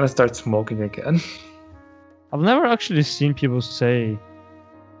 I'm gonna start smoking again. I've never actually seen people say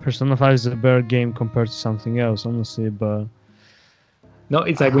Persona 5 is a better game compared to something else, honestly, but... No,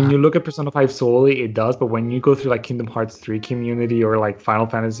 it's like when you look at Persona 5 solely, it does, but when you go through like Kingdom Hearts 3 community or like Final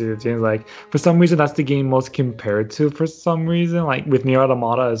Fantasy 15, like for some reason that's the game most compared to for some reason, like with Nier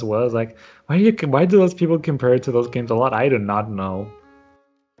Automata as well. It's like, why do those people compare it to those games a lot? I do not know.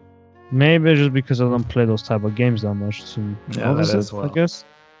 Maybe just because I don't play those type of games that much to notice it, I guess.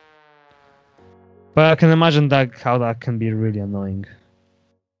 But I can imagine how that can be really annoying.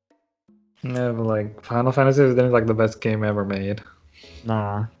 Yeah, but like Final Fantasy is like the best game ever made.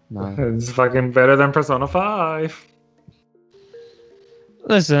 Nah, nah. It's fucking better than Persona 5.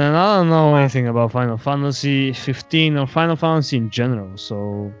 Listen, I don't know anything about Final Fantasy 15 or Final Fantasy in general,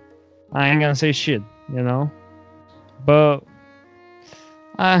 so I ain't gonna say shit, you know. But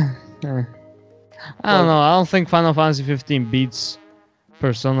I, eh, I don't know. I don't think Final Fantasy 15 beats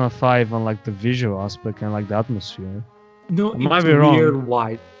Persona 5 on like the visual aspect and like the atmosphere. No, I might it's be weird wrong.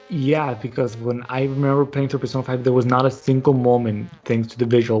 why. Yeah, because when I remember playing through Persona 5, there was not a single moment, thanks to the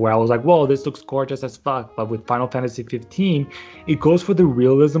visual, where I was like, whoa, this looks gorgeous as fuck. But with Final Fantasy 15, it goes for the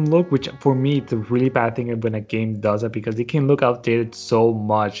realism look, which for me, it's a really bad thing when a game does it because it can look outdated so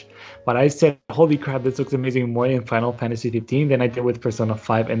much. But I said, holy crap, this looks amazing more in Final Fantasy 15 than I did with Persona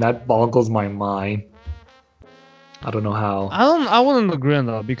 5, and that boggles my mind. I don't know how. I wouldn't agree on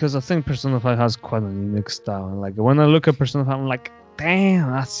that because I think Persona 5 has quite a unique style. And like when I look at Persona 5, I'm like, damn,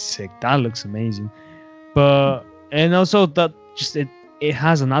 that's sick. That looks amazing. But and also that just it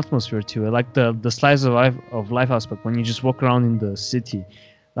has an atmosphere to it, like the slice of life aspect when you just walk around in the city.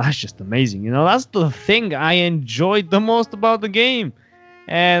 That's just amazing. You know, that's the thing I enjoyed the most about the game.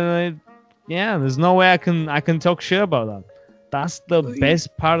 And yeah, there's no way I can talk shit about that. That's the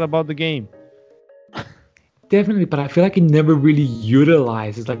best part about the game. Definitely, but I feel like it never really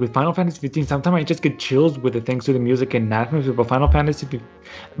utilizes. Like with Final Fantasy 15, sometimes I just get chills with it thanks to the music and atmosphere. But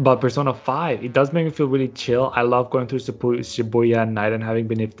but Persona 5, it does make me feel really chill. I love going through Shibuya at night and having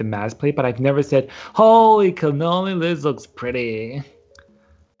beneath the mask play, but I've never said, holy cannoli, this looks pretty.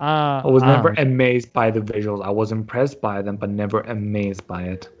 I was never amazed by the visuals. I was impressed by them, but never amazed by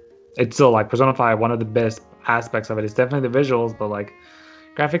it. It's still like Persona 5, one of the best aspects of it is definitely the visuals, but like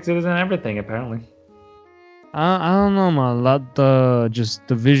graphics it isn't everything apparently. I don't know, man. Just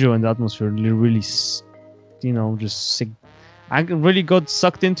the visual and the atmosphere really, you know, just sick. I really got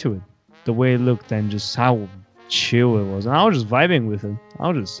sucked into it, the way it looked and just how chill it was, and I was just vibing with it.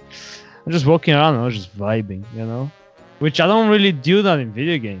 I'm just walking around and I was just vibing, you know, which I don't really do that in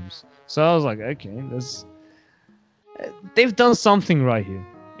video games. So I was like, okay, they've done something right here.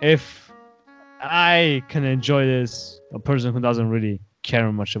 If I can enjoy this, a person who doesn't really care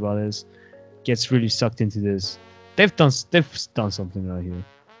much about this gets really sucked into this. They've done something right here.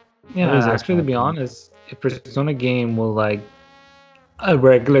 Yeah, actually, to be honest, if Persona game will like a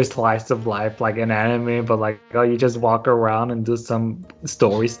regular slice of life, like an anime, but like oh, you just walk around and do some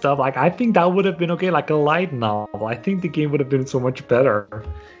story stuff, like I think that would have been okay, like a light novel. I think the game would have been so much better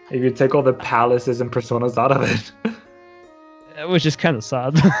if you take all the palaces and personas out of it. Which is kind of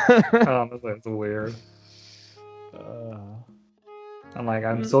sad. Honestly, it's weird. And like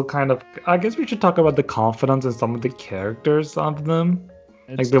I'm still kind of I guess we should talk about the confidence in some of the characters of them.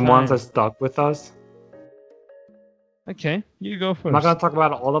 Like the ones that stuck with us. Okay, you go first. I'm not gonna talk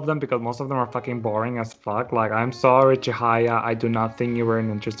about all of them because most of them are fucking boring as fuck. Like I'm sorry, Chihaya, I do not think you were an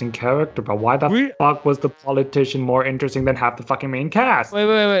interesting character, but why the fuck was the politician more interesting than half the fucking main cast? Wait.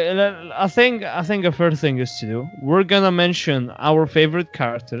 I think a fair thing is to do. We're gonna mention our favorite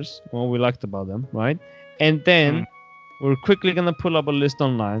characters, what we liked about them, right? And then we're quickly gonna pull up a list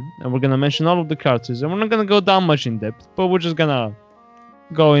online, and we're gonna mention all of the characters, and we're not gonna go down much in depth, but we're just gonna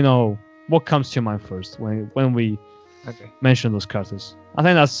go, you know, what comes to mind first when we mention those characters. I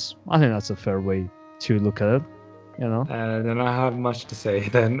think that's a fair way to look at it, you know. I don't have much to say.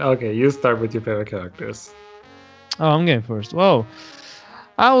 Then okay, you start with your favorite characters. Oh, I'm going first. Well,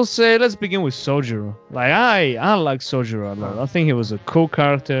 I will say let's begin with Sojiro. Like I like Sojiro a lot. I think he was a cool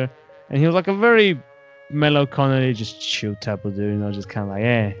character, and he was like a very melancholy, just chill type of dude, you know, just kind of like,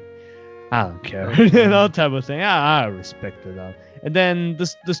 I don't care, you know, type of thing. I respected that. And then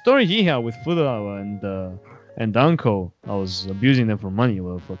the story he had with Furukawa and Danko, I was abusing them for money.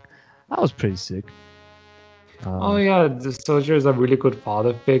 Well, fuck, that was pretty sick. Oh yeah, the soldier is a really good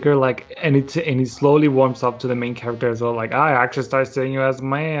father figure. Like, and he slowly warms up to the main character as well. Like, I actually start seeing you as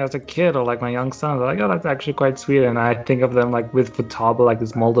a kid or like my young son. They're like, oh, that's actually quite sweet. And I think of them like with Futaba, like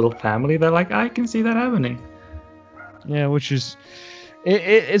this small little family. They're like, I can see that happening. Yeah, which is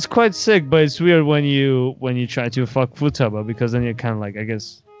it's quite sick, but it's weird when you try to fuck Futaba because then you're kind of like, I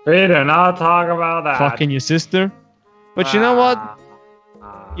guess. We do not talk about that. Fucking your sister. But you know what?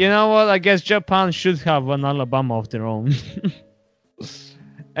 You know what? I guess Japan should have an Alabama of their own.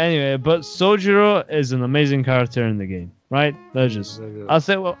 Anyway, but Sojiro is an amazing character in the game, right? Let's just. I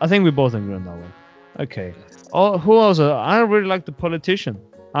think we both agree on that one. Okay. Oh, who else? I really like the politician.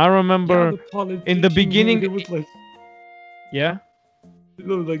 I remember in the beginning. It was like, yeah.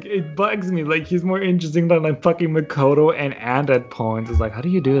 Like it bugs me. Like he's more interesting than like fucking Makoto and Ant at points. It's like, how do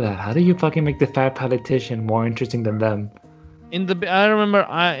you do that? How do you fucking make the fat politician more interesting than them? I remember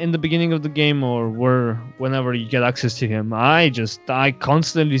in the beginning of the game or whenever you get access to him, I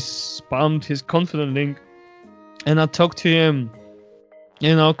constantly spammed his confident link, and I talked to him,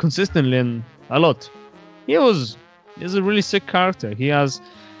 consistently and a lot. He's a really sick character. He has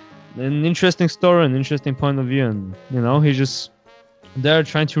an interesting story, an interesting point of view, and he's just there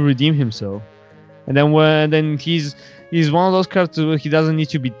trying to redeem himself. And then he's one of those characters where he doesn't need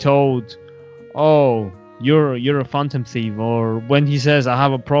to be told, oh, you're a phantom thief, or when he says I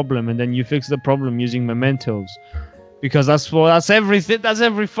have a problem and then you fix the problem using mementos, because that's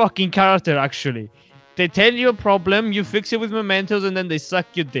every fucking character actually. They tell you a problem, you fix it with mementos, and then they suck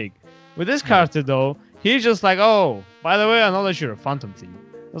your dick. With this character though, he's just like, oh, by the way, I know that you're a phantom thief.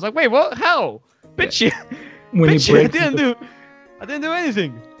 I was like, wait, what? How? Bitch, I didn't do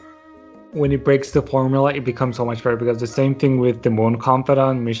anything. When he breaks the formula, it becomes so much better, because the same thing with the Moon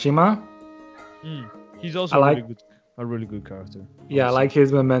Confidant Mishima. He's also a really good character. Yeah, I like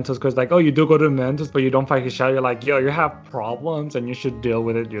his mementos, because like, oh, you do go to mementos, but you don't fight his shadow. You're like, yo, you have problems and you should deal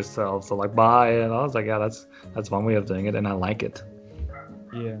with it yourself. So like, bye. And I was like, yeah, that's one way of doing it, and I like it.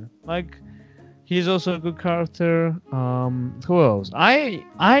 Yeah, like he's also a good character. Who else? I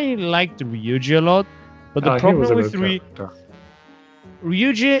liked Ryuji a lot, but the problem with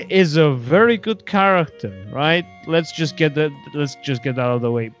Ryuji is a very good character, right? Let's just get that out of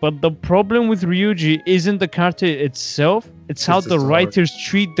the way. But the problem with Ryuji isn't the character itself; it's how the writers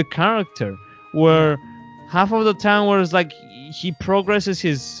treat the character. Where half of the time, where it's like he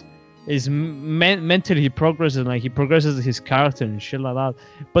progresses mentally, he progresses his character and shit like that.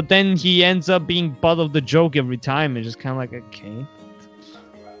 But then he ends up being butt of the joke every time, and just kind of like, okay,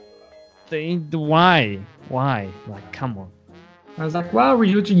 why? Like, come on. I was like, wow,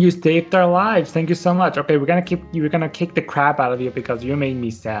 Ryuji, you saved our lives. Thank you so much. Okay, we're gonna kick the crap out of you because you made me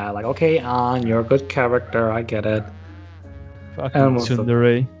sad. Like, okay, you're a good character. I get it. Fucking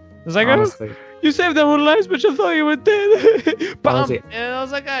tsundere. It's like, honestly, you saved our lives, but you thought you were dead. Bam! And I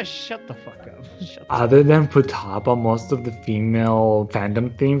was like, shut the fuck up. Other than Futaba, most of the female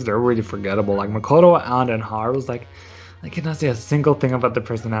fandom themes, they're really forgettable. Like Makoto, and Haru's like, I cannot say a single thing about the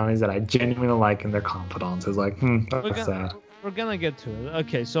personalities that I genuinely like in their confidants. It's like, that's sad. We're gonna get to it.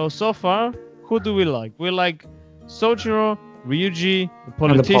 Okay, so far, who do we like? We like Sojiro, Ryuji, the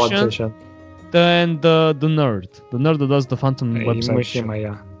politician, then the nerd that does the Phantom website. Mishima,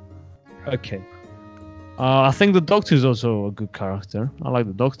 yeah. Okay. I think the Doctor is also a good character. I like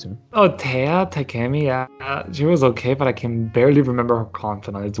the Doctor. Oh, Takemi, yeah. She was okay, but I can barely remember her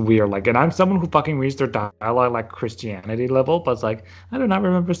confidant. It's weird. Like, and I'm someone who fucking reads their dialogue like Christianity level, but it's like, I do not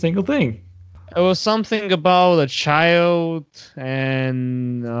remember a single thing. It was something about a child,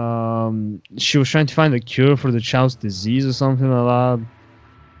 and she was trying to find a cure for the child's disease or something like that.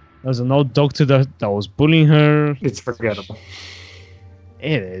 There's an old doctor that was bullying her. It's forgettable.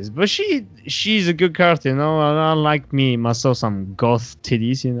 It is, but she's a good character, Unlike me, myself, some goth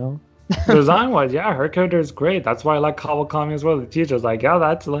titties, Design-wise, yeah, her character is great. That's why I like Kawakami as well. The teacher's like, yeah,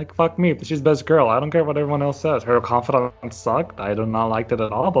 that's like, fuck me, but she's best girl. I don't care what everyone else says. Her confidant sucked. I do not like it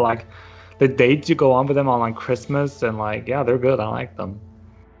at all, but like, the dates you go on with them on like Christmas and like, yeah, they're good. I like them.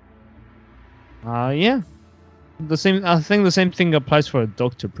 Yeah. I think the same thing applies for a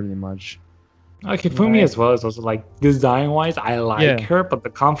doctor pretty much. Hifumi as well is also like, design wise I like her, but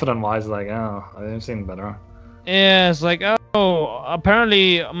the confident wise, like, oh, I've seen better. Yeah, it's like, oh,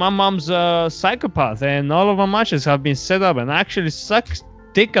 apparently my mom's a psychopath and all of my matches have been set up and actually sucks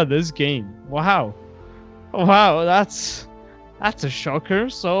dick at this game. Wow, that's a shocker.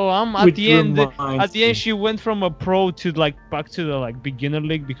 So at the end she went from a pro to like back to the like beginner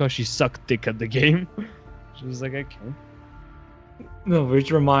league because she sucked dick at the game. She was like, okay. No, which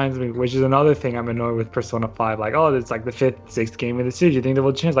reminds me, which is another thing I'm annoyed with Persona 5. Like, oh, it's like the 5th, 6th game in the series. You think they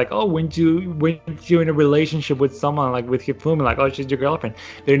will change? Like, oh, when you're in a relationship with someone, like with Hifumi, like, oh, she's your girlfriend.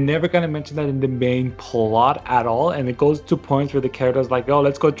 They're never gonna mention that in the main plot at all. And it goes to points where the character's like, oh,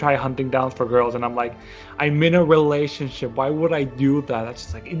 let's go try hunting down for girls. And I'm like, I'm in a relationship. Why would I do that? That's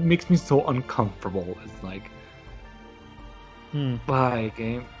just like, it makes me so uncomfortable. It's like, why,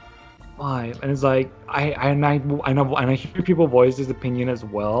 game? Why? And it's like, I know, and I hear people voice this opinion as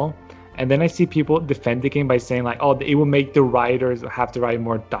well, and then I see people defend the game by saying like, oh, it will make the writers have to write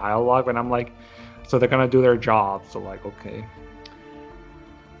more dialogue, and I'm like, so they're gonna do their job. So like, okay,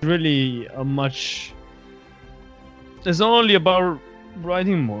 really it's not only about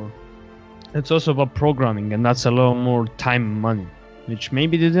writing more, it's also about programming, and that's a lot more time and money, which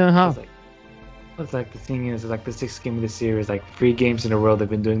maybe they didn't have. It's like the thing is, like the 6th game of the series, like 3 games in a row they've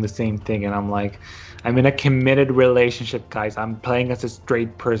been doing the same thing, and I'm like, I'm in a committed relationship, guys. I'm playing as a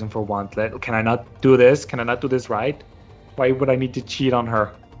straight person for once. Can I not do this? Can I not do this right? Why would I need to cheat on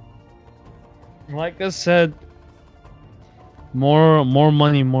her? Like I said, more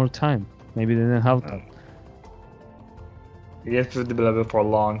money, more time. Maybe they didn't have that. Yes, we've been for a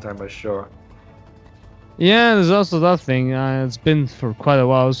long time, but sure. Yeah, there's also that thing. It's been for quite a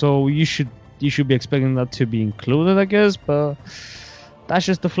while, so you should be expecting that to be included, I guess. But that's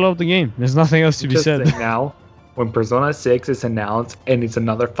just the flow of the game. There's nothing else to be said. Now, when Persona 6 is announced and it's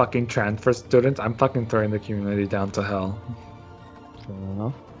another fucking transfer student, I'm fucking throwing the community down to hell. Fair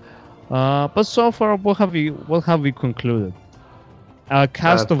enough. But so far, what have we concluded? A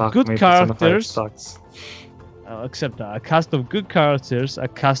cast of good characters. Except a cast of good characters, a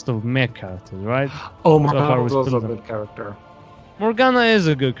cast of meh characters, right? Oh, Morgana was also a good character. Morgana is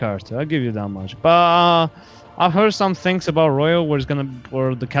a good character, I'll give you that much. But I've heard some things about Royal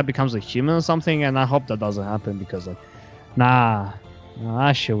where the cat becomes a human or something, and I hope that doesn't happen because, like, nah,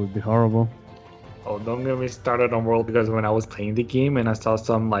 that shit would be horrible. Oh, don't get me started on World, because when I was playing the game and I saw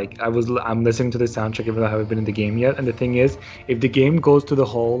some, like, I'm listening to the soundtrack even though I haven't been in the game yet, and the thing is, if the game goes to the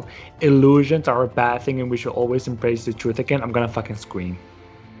whole illusions are a bad thing and we should always embrace the truth again, I'm gonna fucking scream.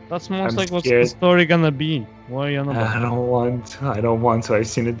 That's most like what's the story gonna be? What are you on about? I don't want to. I've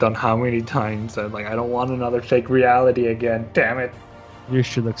seen it done how many times? I don't want another fake reality again. Damn it. You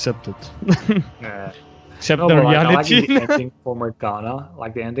should accept it. Except no, the reality. reality. I like the ending for Morgana.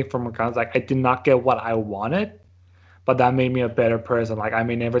 Like the ending for Morgana, like I did not get what I wanted, but that made me a better person. Like I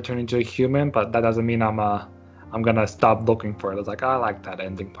may never turn into a human, but that doesn't mean I'm gonna stop looking for it. It's like I like that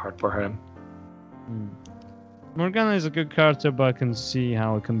ending part for him. Morgana is a good character, but I can see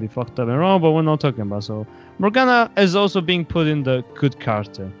how it can be fucked up and wrong. But we're not talking about so. Morgana is also being put in the good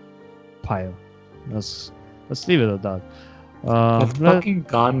character pile. Let's leave it at that. The fucking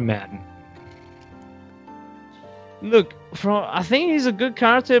gunman. Look, I think he's a good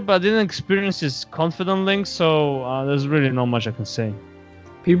character, but I didn't experience his confident link, so there's really not much I can say.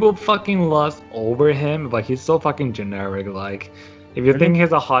 People fucking lust over him, but he's so fucking generic. Like, if you think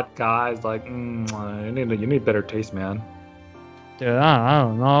he's a hot guy, it's like, you need better taste, man. Dude, I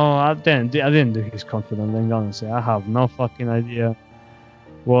don't know. I didn't do his confident link, honestly. I have no fucking idea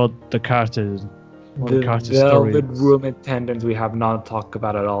what the character is. What the character story is. Velvet Room attendants we have not talked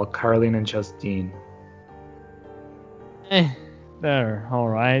about at all. Caroline and Justine. They're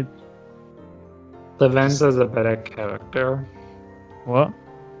alright. Levenza's a better character. What?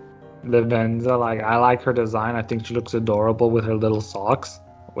 Levenza, like, I like her design. I think she looks adorable with her little socks.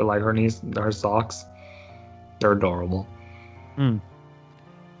 With, like, her socks. They're adorable.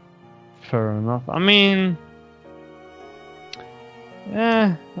 Fair enough. I mean...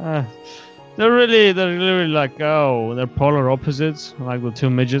 They're really like, they're polar opposites, like the two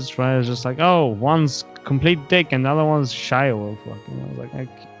midgets, right? It's just like, one's complete dick and the other one's shy or fucking. I was like, I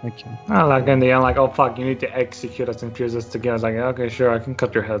can't. Like in the end, like, oh fuck, you need to execute us and fuse us together. I was like, okay, sure, I can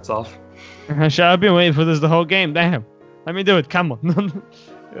cut your heads off. I've been waiting for this the whole game. Damn, let me do it. Come on,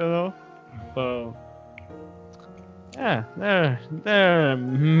 you know. But yeah, their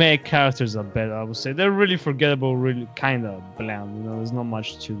make characters are better. I would say they're really forgettable, really kind of bland. You know, there's not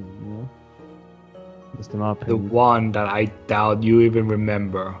much to them. You know. The one that I doubt you even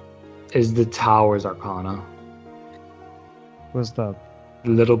remember is the Towers Arcana. What's that?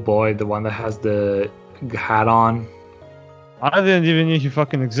 The little boy, the one that has the hat on. I didn't even know he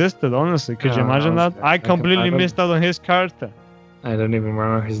fucking existed, honestly. Could you imagine that? I completely missed out on his character. I don't even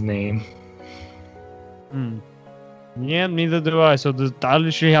remember his name. Yeah, neither do I. So I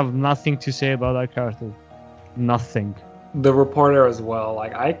literally have nothing to say about that character. Nothing. The reporter as well.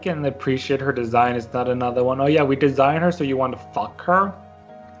 Like, I can appreciate her design. It's not another one. Oh yeah, we designed her so you want to fuck her.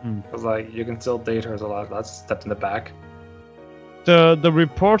 Because like you can still date her, so that's a step in the back. The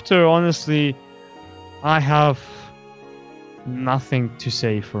reporter, honestly, I have nothing to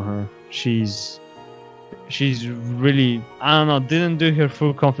say for her. She's really, I don't know, didn't do her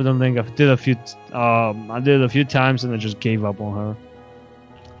full confident link. I did a few times and I just gave up on her.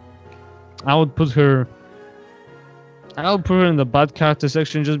 I would put her in the bad character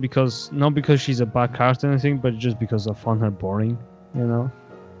section just because, not because she's a bad character or anything, but just because I found her boring, you know?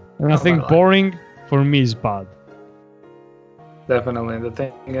 And I think boring for me is bad. Definitely. The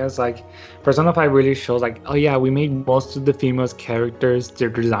thing is, like, Persona 5 really shows, like, oh yeah, we made most of the females characters, they're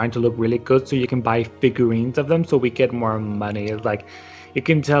designed to look really good so you can buy figurines of them so we get more money. It's like, you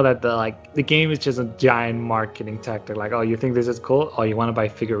can tell that the game is just a giant marketing tactic. Like, oh, you think this is cool? Oh, you want to buy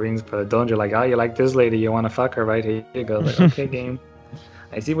figurines for the dungeon? Like, oh, you like this lady? You want to fuck her, right? Here you go. Like, okay, game.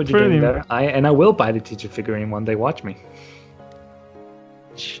 I see what you're doing there. I will buy the teacher figurine one day. Watch me.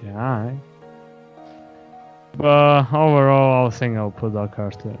 Shy. But overall, I think I'll put those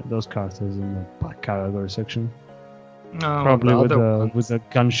characters in the bad category section. No, Probably the with other the ones.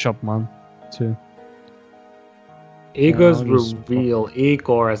 gun shop man too. Igor's I'll just reveal.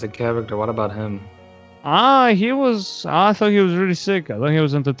 Igor as a character. What about him? he was. I thought he was really sick. I thought he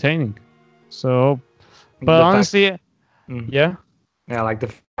was entertaining. So, but The fact. honestly, Mm. yeah. Yeah, like the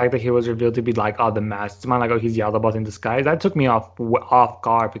fact that he was revealed to be like, oh, the masked man, like, oh, he's Yaldabaoth in disguise. That took me off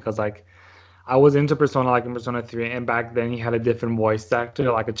guard because like I was into Persona like in Persona 3, and back then he had a different voice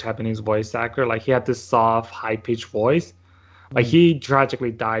actor, like a Japanese voice actor. Like he had this soft, high pitched voice. Like Mm. he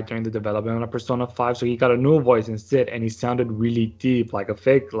tragically died during the development of Persona 5, so he got a new voice instead, and he sounded really deep, like a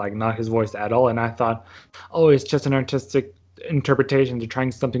fake, like not his voice at all. And I thought, oh, it's just an artistic interpretation. They're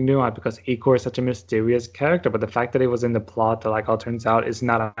trying something new out because Igor is such a mysterious character. But the fact that it was in the plot that like all turns out is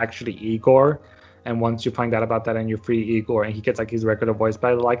not actually Igor. And once you find out about that and you free Igor and he gets like his regular voice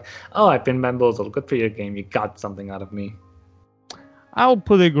back, like, oh, I've been bamboozled. Good for your game. You got something out of me. I'll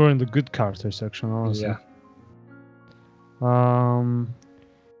put Igor in the good character section, honestly. Yeah.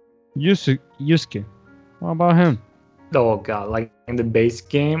 Yusuke. What about him? Oh god, like in the base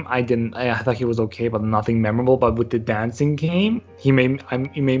game, I thought he was okay, but nothing memorable. But with the dancing game, he made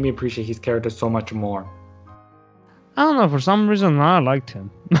me appreciate his character so much more. I don't know. For some reason, I liked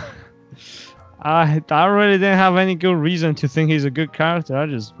him. I really didn't have any good reason to think he's a good character. I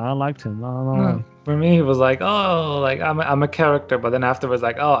liked him. I don't know. No, for me, he was like, oh, like I'm a character, but then afterwards,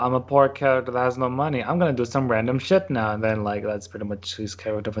 like, oh, I'm a poor character that has no money. I'm gonna do some random shit now, and then like that's pretty much his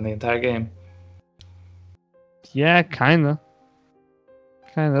character for the entire game. Yeah, kinda.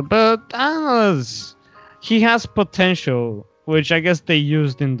 But I don't know. He has potential, which I guess they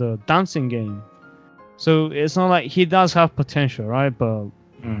used in the dancing game. So it's not like he does have potential, right? But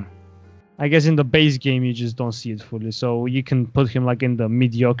I guess in the base game you just don't see it fully. So you can put him like in the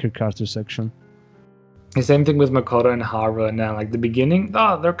mediocre character section. The same thing with Makoto and Haru, and then like the beginning,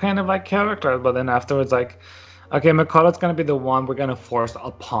 oh, they're kind of like characters, but then afterwards, like, okay, Makoto's gonna be the one we're gonna force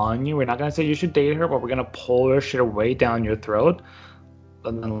upon you. We're not gonna say you should date her, but we're gonna pull her shit way down your throat.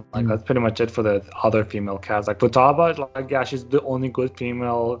 And then like that's pretty much it for the other female cast. Like Futaba is like, yeah, she's the only good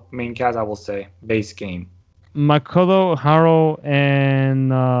female main cast, I will say, base game. Makoto, Haru,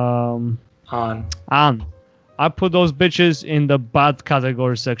 and An. I put those bitches in the bad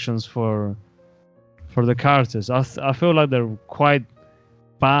category sections for the characters. I feel like they're quite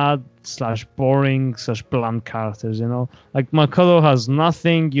bad / boring / bland characters, you know? Like Makoto has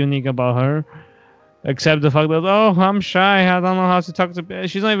nothing unique about her except the fact that, oh, I'm shy, I don't know how to talk to...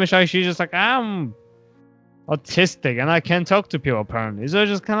 She's not even shy, she's just like, I'm autistic and I can't talk to people apparently. So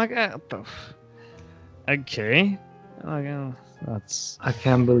just kind of like, okay. That's... I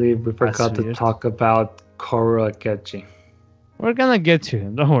can't believe we forgot to talk about Koro Akechi. We're gonna get to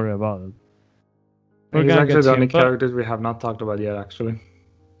him, don't worry about it. He's actually the only characters we have not talked about yet, actually.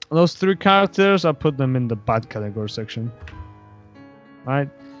 Those 3 characters, I put them in the bad category section. Right?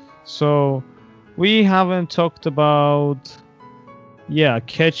 So, we haven't talked about... Yeah,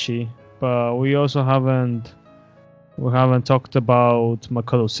 Keichi, but we also haven't talked about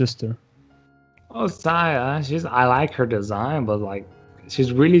Makoto's sister. Oh, Saya, I like her design, but like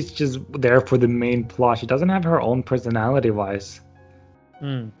she's really just there for the main plot. She doesn't have her own personality-wise.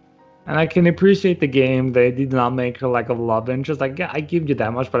 And I can appreciate the game. They did not make her like a love interest. Like, yeah, I give you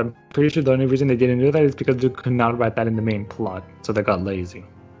that much, but I'm pretty sure the only reason they didn't do that is because they could not write that in the main plot, so they got lazy.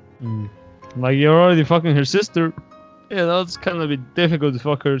 Like, you're already fucking her sister. Yeah, that's kind of a bit difficult to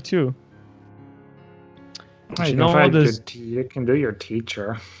fuck her too. You can do your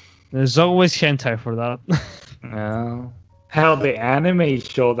teacher. There's always hentai for that. No. Hell, the anime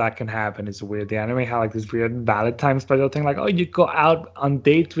show that can happen is weird. The anime had like this weird Valentine special thing, like, oh, you go out on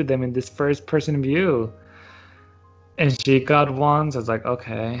dates with them in this first-person view. And she got one, so it's like,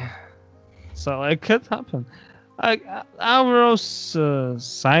 okay. So it could happen. Ambrose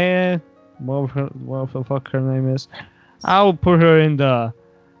Saya, what the fuck her name is, I'll put her in the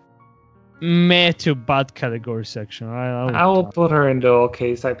meh to bad category section. Right? I will put her in the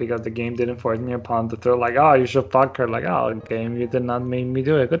okay side because the game didn't force me upon the throw. Like, oh, you should fuck her. Like, oh, game, you did not make me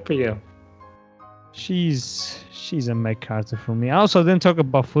do it. Good for you. She's a meh character for me. I also didn't talk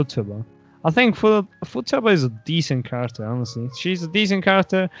about Futaba. I think Futaba is a decent character, honestly. She's a decent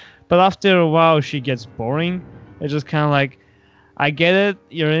character, but after a while she gets boring. It's just kind of like, I get it,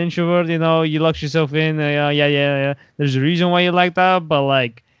 you're an introvert, you know, you lock yourself in, yeah. There's a reason why you like that, but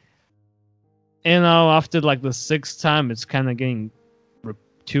like, you know, after like the 6th time, it's kind of getting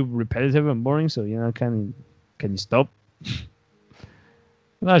too repetitive and boring. So, you know, can you stop?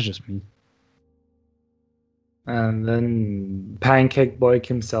 That's just me. And then Pancake Boy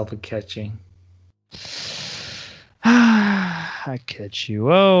himself, Keichi. Keichi.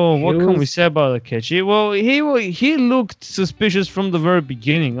 Well, what can we say about Keichi? Well, he looked suspicious from the very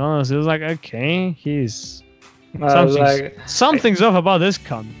beginning. Honestly, it was like, okay, he's something's off about this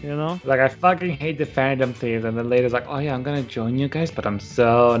cunt, you know? Like, I fucking hate the fandom things, and then later's like, oh yeah, I'm gonna join you guys, but I'm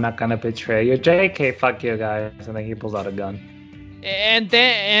so not gonna betray you. JK, fuck you guys, and then he pulls out a gun. And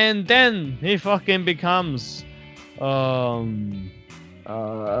then he fucking becomes a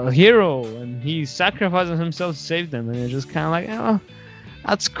hero, and he sacrifices himself to save them, and you're just kind of like, oh,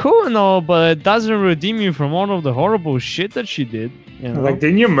 that's cool and all, but it doesn't redeem you from all of the horrible shit that she did. You know? Like,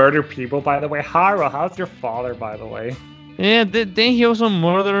 didn't you murder people, by the way? Haro, how's your father, by the way? Yeah, didn't he also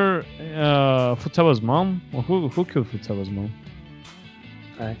murder Futaba's mom? Or who killed Futaba's mom?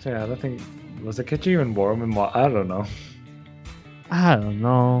 Actually, I don't think... Was it Keiichi even warm? I don't know. I don't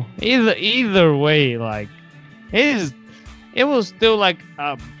know. Either way, like, it was still like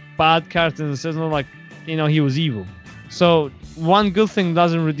a bad character in the sense of, like, you know, he was evil. So one good thing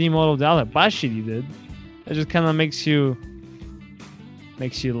doesn't redeem all of the other bad shit he did. It just kind of makes you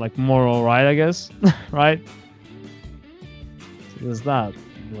like more alright, I guess. Right? So there's that.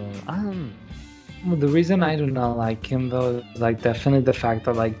 Well, the reason I do not like him though is like definitely the fact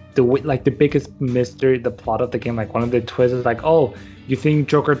that like the biggest mystery, the plot of the game, like one of the twists is like, oh, you think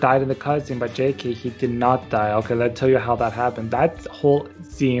Joker died in the cutscene, but JK, he did not die. Okay, let's tell you how that happened. That whole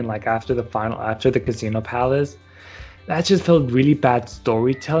scene, like after the casino palace, that just felt really bad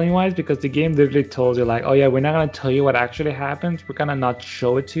storytelling wise, because the game literally told you like, oh yeah, we're not gonna tell you what actually happens, we're gonna not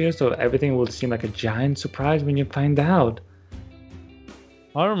show it to you, so everything will seem like a giant surprise when you find out.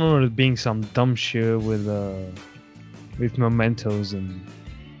 I remember it being some dumb shit with mementos and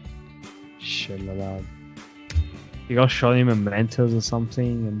shit like that. You got shot in mementos or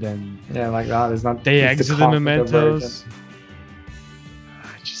something, and then yeah, like that is not. They exited mementos.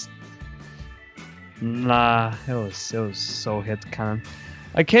 Nah, it was so hit canon.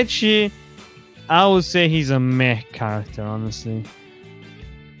 Keiichi, I would say he's a meh character, honestly.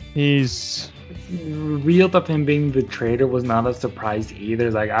 He's revealed of him being the traitor was not a surprise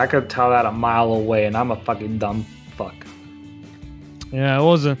either. Like, I could tell that a mile away, and I'm a fucking dumb fuck. Yeah, it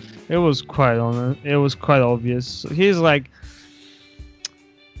wasn't. It was quite obvious. He's like,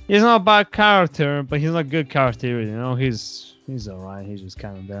 he's not a bad character, but he's not a good character, you know. He's alright. He's just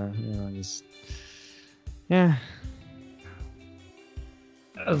kind of there, you know. Just yeah.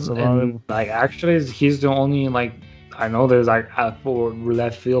 And, like, actually, he's the only, like, I know there's like for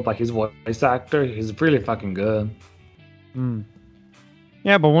left field, but his voice actor, he's really fucking good.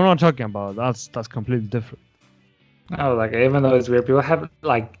 Yeah, but we're not talking about that's completely different. Oh, like, even though it's weird, people have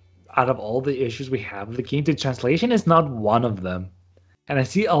like, out of all the issues we have with the game, the translation is not one of them. And I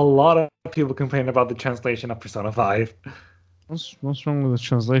see a lot of people complain about the translation of Persona 5. What's wrong with the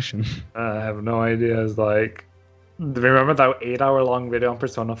translation? I have no idea. It's like, remember that 8-hour-long video on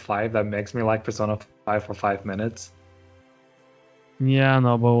Persona 5 that makes me like Persona 5 for 5 minutes? Yeah,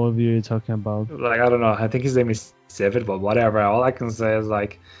 no, but what video are you talking about? Like, I don't know. I think his name is Civet, but whatever. All I can say is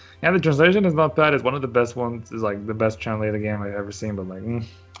like, yeah, the translation is not bad. It's one of the best ones. It's like the best translated game I've ever seen. But like,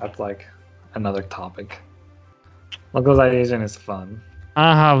 that's like another topic. Localization is fun.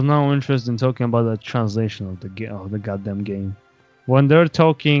 I have no interest in talking about the translation of the goddamn game. When they're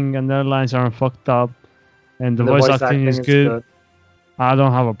talking and their lines aren't fucked up, and the voice acting is good, I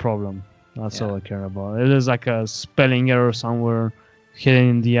don't have a problem. That's all I care about. If there's like a spelling error somewhere hidden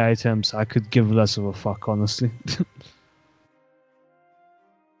in the items, I could give less of a fuck, honestly.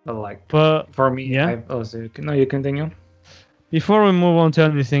 But for me, yeah. No, you continue. Before we move on to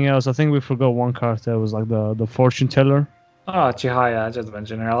anything else, I think we forgot one character. It was like the fortune teller. Oh, Chihaya, I just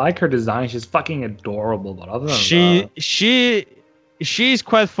mentioned her. I like her design. She's fucking adorable. But other than she's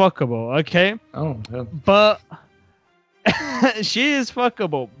quite fuckable. Okay. Oh. Yeah. But she is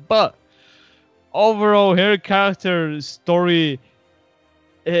fuckable. But overall, her character story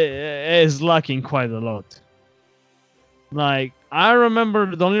is lacking quite a lot. Like, I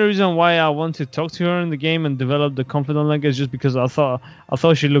remember the only reason why I want to talk to her in the game and develop the confidant language is just because I thought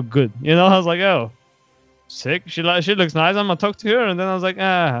she looked good. You know, I was like, oh, sick. She looks nice. I'm gonna talk to her, and then I was like,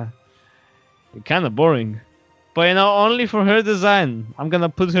 kind of boring. But you know, only for her design, I'm gonna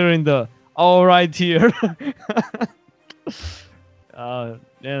put her in the alright tier. You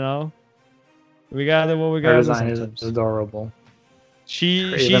know, we got what we got. Her design is adorable.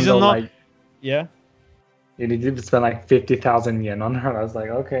 She's a not. Yeah. You need to spend like 50,000 yen on her. I was like,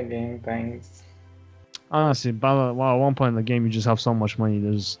 okay, game, thanks. Honestly, but at one point in the game, you just have so much money.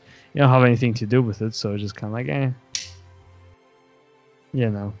 You don't have anything to do with it, so it's just kind of like, you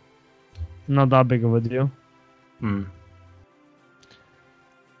know, not that big of a deal.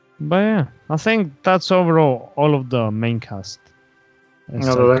 But yeah, I think that's overall all of the main cast. And No,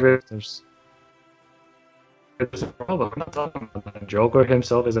 side but characters. it's a problem. We're not talking about that. Joker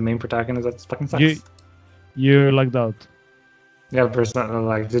himself is the main protagonist. That fucking sucks. You're like that. Yeah, person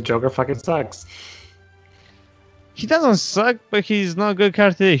like the Joker fucking sucks. He doesn't suck, but he's not a good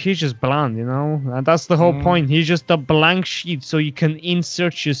character. He's just bland, you know? And that's the whole point. He's just a blank sheet so you can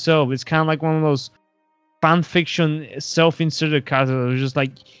insert yourself. It's kind of like one of those fan fiction self-inserted characters. It's just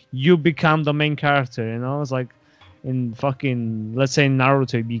like you become the main character, you know? It's like in fucking, let's say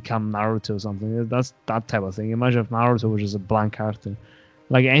Naruto, you become Naruto or something. That's that type of thing. Imagine if Naruto was just a blank character.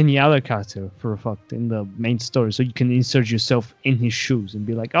 Like any other character, for a fact, in the main story. So you can insert yourself in his shoes and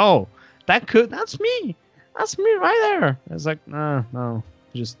be like, oh, that's me. That's me right there. It's like, no,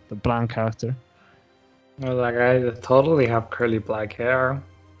 just a blank character. Like, I totally have curly black hair.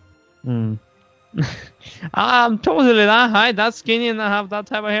 I'm totally that high, that skinny, and I have that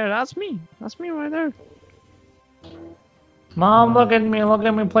type of hair. That's me. That's me right there. Mom, look at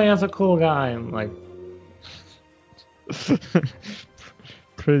me play as a cool guy. I'm like,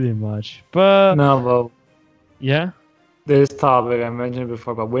 pretty much. But no, but yeah. This topic I mentioned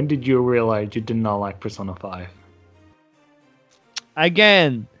before, but when did you realize you did not like Persona 5?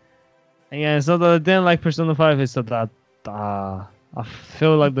 Again, it's not that I didn't like Persona 5, it's that I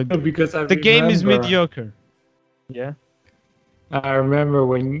feel like the game is mediocre. Yeah. I remember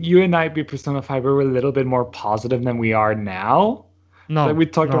when you and I beat Persona 5, we were a little bit more positive than we are now. No. Like we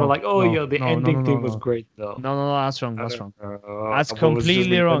talked about like, the ending theme was great though. No, that's wrong. That's wrong. That's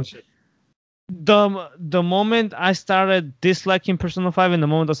completely wrong. The moment I started disliking Persona 5 and the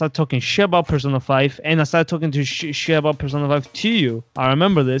moment I started talking shit about Persona 5 and I started talking to shit about Persona 5 to you, I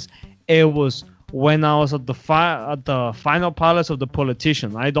remember this, it was when I was at the final palace of the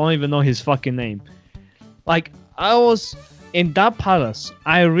politician. I don't even know his fucking name. Like, I was in that palace,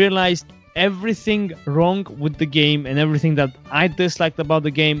 I realized everything wrong with the game and everything that I disliked about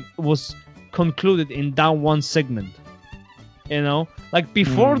the game was concluded in that one segment. You know? Like,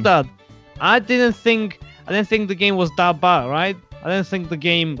 before that, I didn't think the game was that bad, right? I didn't think the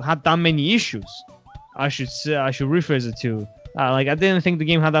game had that many issues. I should rephrase it too. I didn't think the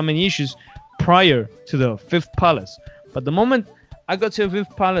game had that many issues prior to the Fifth Palace. But the moment I got to the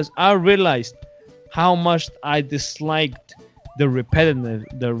Fifth Palace, I realized how much I disliked the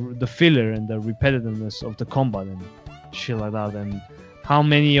repetitiveness, the filler and the repetitiveness of the combat and shit like that, and how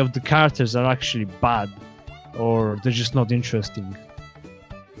many of the characters are actually bad or they're just not interesting.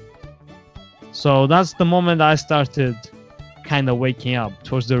 So that's the moment I started kind of waking up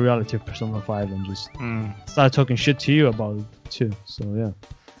towards the reality of Persona 5 and just started talking shit to you about it too. So yeah.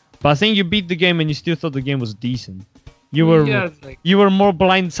 But I think you beat the game and you still thought the game was decent. You were more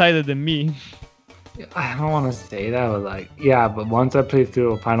blindsided than me. I don't want to say that, but but once I played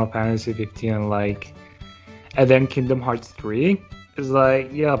through Final Fantasy 15 and then Kingdom Hearts 3, it's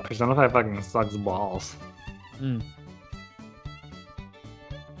like, Persona 5 fucking sucks balls.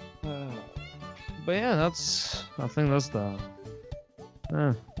 But yeah, that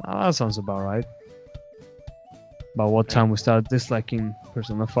sounds about right. About what time we started disliking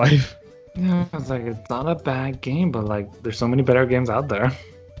Persona 5. Yeah, it's not a bad game, but there's so many better games out there.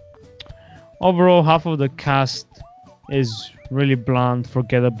 Overall, half of the cast is really bland,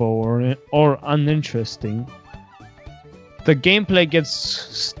 forgettable, or uninteresting. The gameplay gets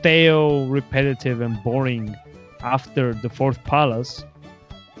stale, repetitive, and boring after the Fourth Palace.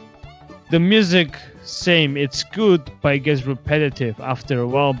 The music, same, it's good, but it gets repetitive after a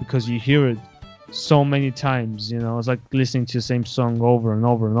while because you hear it so many times, you know. It's like listening to the same song over and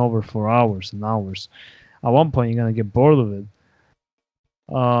over and over for hours and hours. At one point, you're gonna get bored of it.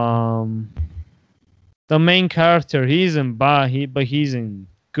 The main character, he isn't bad, but he isn't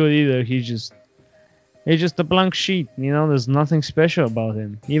good either. He's just a blank sheet, you know. There's nothing special about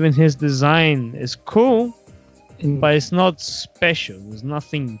him. Even his design is cool, but it's not special. There's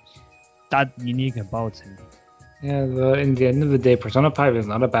nothing that unique about him. Yeah, in the end of the day, Persona 5 is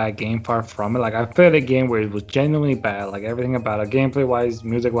not a bad game, far from it. I played a game where it was genuinely bad, everything about it, gameplay-wise,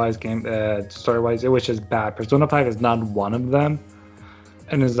 music-wise, story-wise, it was just bad. Persona 5 is not one of them,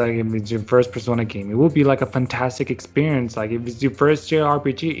 and it's if it's your first Persona game, it will be a fantastic experience. If it's your first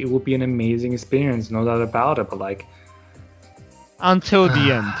JRPG, it will be an amazing experience, no doubt about it, but until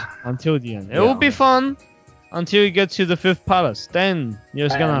the end. It will be fun. Until you get to the Fifth Palace, then you're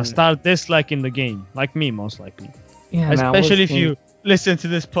just gonna start disliking the game, like me, most likely. Yeah, especially if you listen to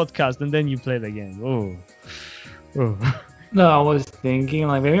this podcast and then you play the game. Oh. No, I was thinking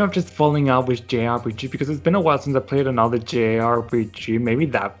maybe I'm just falling out with JRPG because it's been a while since I played another JRPG. Maybe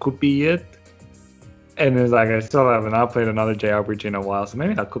that could be it. And it's like I still have not played another JRPG in a while, so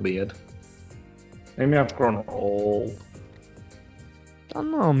maybe that could be it. Maybe I've grown old. I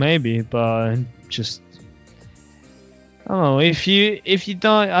don't know, maybe, but just I don't know. If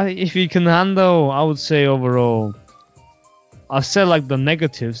you can handle, I would say overall. I've said like the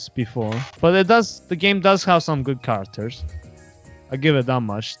negatives before, but the game does have some good characters. I give it that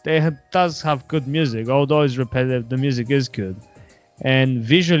much. Does have good music, although it's repetitive. The music is good, and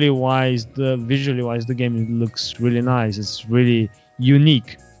visually wise, the game looks really nice. It's really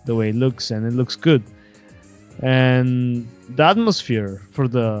unique the way it looks, and it looks good. And the atmosphere for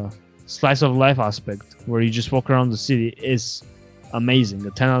the slice of life aspect, where you just walk around the city, is amazing.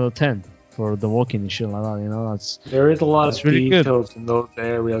 A 10 out of 10 for the walking and shit like that. You know, there is a lot of really details good in those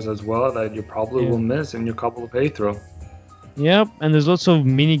areas as well that you probably will miss in your couple of playthrough. Yep, and there's lots of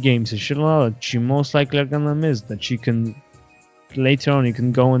mini games and shit like that that you most likely are gonna miss. That you can later on you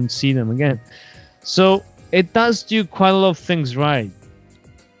can go and see them again. So it does do quite a lot of things right.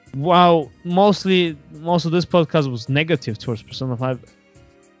 While most of this podcast was negative towards Persona 5,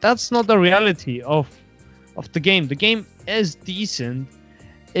 that's not the reality of the game. The game is decent.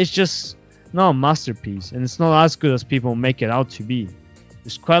 It's just not a masterpiece, and it's not as good as people make it out to be.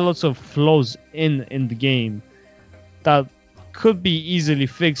 There's quite lots of flaws in the game that could be easily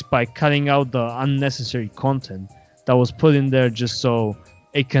fixed by cutting out the unnecessary content that was put in there just so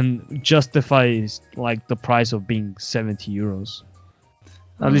it can justify like the price of being 70 euros.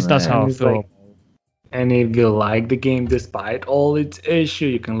 At least that's how I feel. Like, and if you like the game despite all its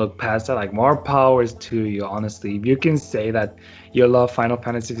issues, you can look past that. Like, more powers to you, honestly. If you can say that you love Final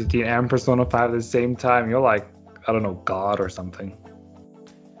Fantasy 15 and Persona 5 at the same time, you're like, I don't know, God or something.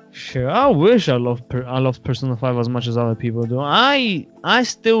 Sure, I wish I loved Persona 5 as much as other people do. I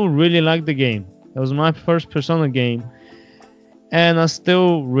still really like the game. It was my first Persona game, and I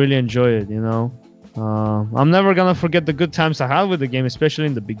still really enjoy it, you know. I'm never gonna forget the good times I had with the game, especially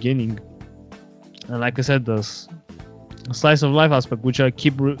in the beginning. And like I said, the slice of life aspect, which I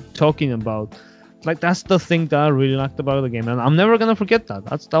keep talking about, like that's the thing that I really liked about the game, and I'm never gonna forget that.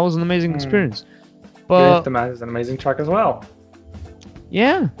 That was an amazing experience. But the match is an amazing track as well.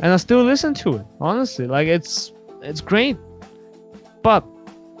 Yeah, and I still listen to it. Honestly, like it's great, but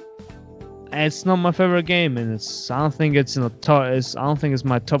it's not my favorite game, and I don't think it's in the top. I don't think it's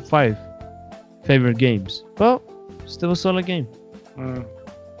my top 5 favorite games, but still a solid game.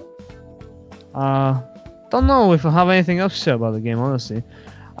 Don't know if I have anything else to say about the game, honestly.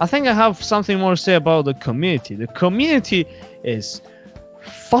 I think I have something more to say about the community. The community is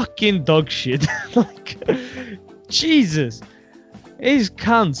fucking dog shit. Like, Jesus. It's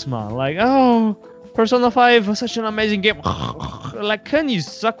cunts, man. Like, oh, Persona 5 was such an amazing game. Like, can you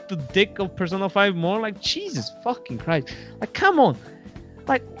suck the dick of Persona 5 more? Like, Jesus fucking Christ. Like, come on.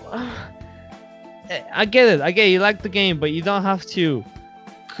 Like, I get it. You like the game, but you don't have to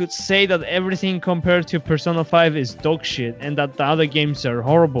could say that everything compared to Persona 5 is dog shit and that the other games are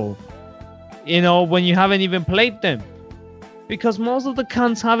horrible, you know, when you haven't even played them, because most of the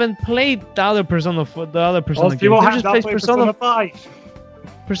cunts haven't played the other Persona games. People have not played Persona 5.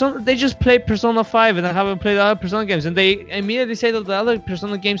 They just play Persona 5 and haven't played the other Persona games, and they immediately say that the other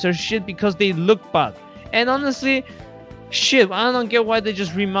Persona games are shit because they look bad. And honestly, shit, I don't get why they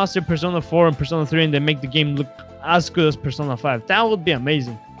just remaster Persona 4 and Persona 3 and they make the game look as good as Persona 5. That would be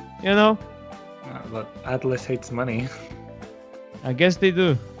amazing, you know? But Atlus hates money. I guess they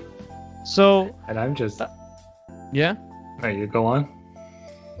do. So... And I'm just... Yeah? No, you go on.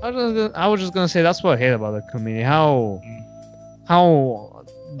 I was just gonna say that's what I hate about the community. How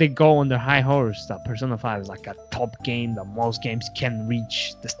they go on their high horse that Persona 5 is like a top game that most games can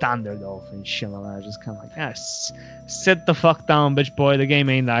reach the standard of and shit like that. Just kind of like, sit the fuck down, bitch boy. The game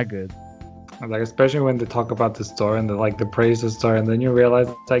ain't that good. Like, especially when they talk about the story and they praise the story, and then you realize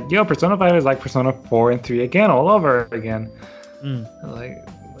it's like, yo, Persona 5 is like Persona 4 and 3 again, all over again. Like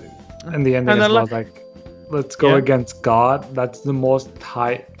in the ending, it's like, let's go against God. That's the most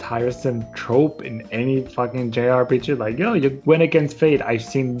tiresome trope in any fucking JRPG. Like, yo, you win against fate. I've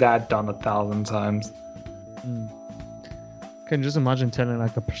seen that done 1,000 times. Can you just imagine telling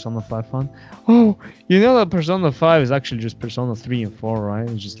like a Persona 5 fan, oh, you know that Persona 5 is actually just Persona 3 and 4, right?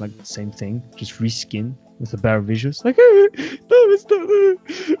 It's just like the same thing, just reskin with the better visuals. Like, no, it's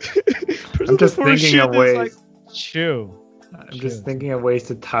not. I'm just thinking of ways. Like, chill. I'm just thinking of ways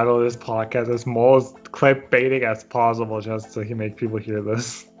to title this podcast as most clickbaiting as possible, just so he make people hear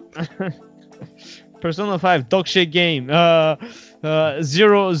this. Persona 5 dog shit game. 0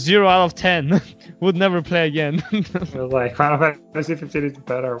 out of 10. Would never play again. It was like Final Fantasy 15 is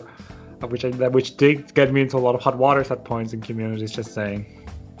better, which did get me into a lot of hot waters at points in communities. Just saying.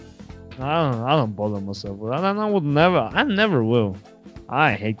 I don't bother myself with that. And I never will.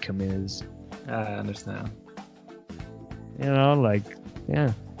 I hate communities. I understand. You know, like,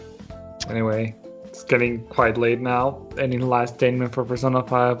 yeah. Anyway, it's getting quite late now. Any last statement for Persona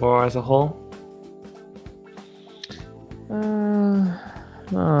 5 or as a whole?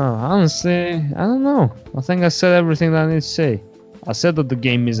 Honestly, I don't know. I think I said everything that I need to say. I said that the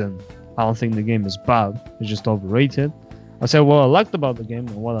game isn't. I don't think the game is bad. It's just overrated. I said what I liked about the game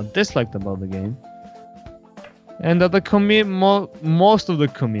and what I disliked about the game. And that the most of the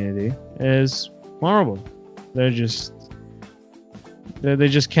community is horrible. They just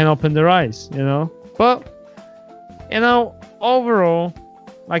can't open their eyes, you know. But you know, overall,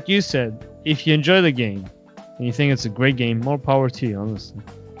 like you said, if you enjoy the game and you think it's a great game, more power to you, honestly.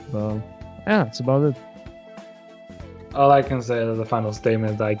 But yeah, that's about it. All I can say as a final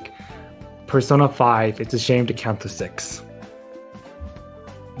statement, like Persona 5, it's a shame to count to 6.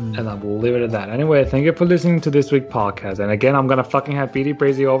 And I will leave it at that. Anyway, thank you for listening to this week's podcast. And again, I'm gonna fucking have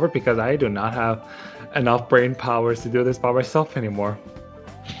BDBrazy over because I do not have enough brain powers to do this by myself anymore.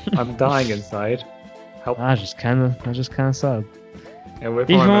 I'm dying inside. Help! I just kind of sad. And wait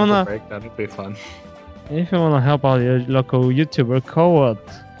for my mental break. That'd be fun. If you wanna help out your local YouTuber, call what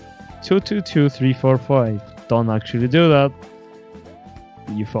 222-345. Don't actually do that.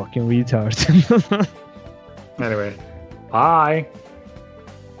 You fucking retard. Anyway, bye.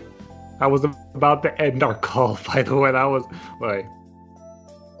 I was about to end our call, by the way. That was... Wait.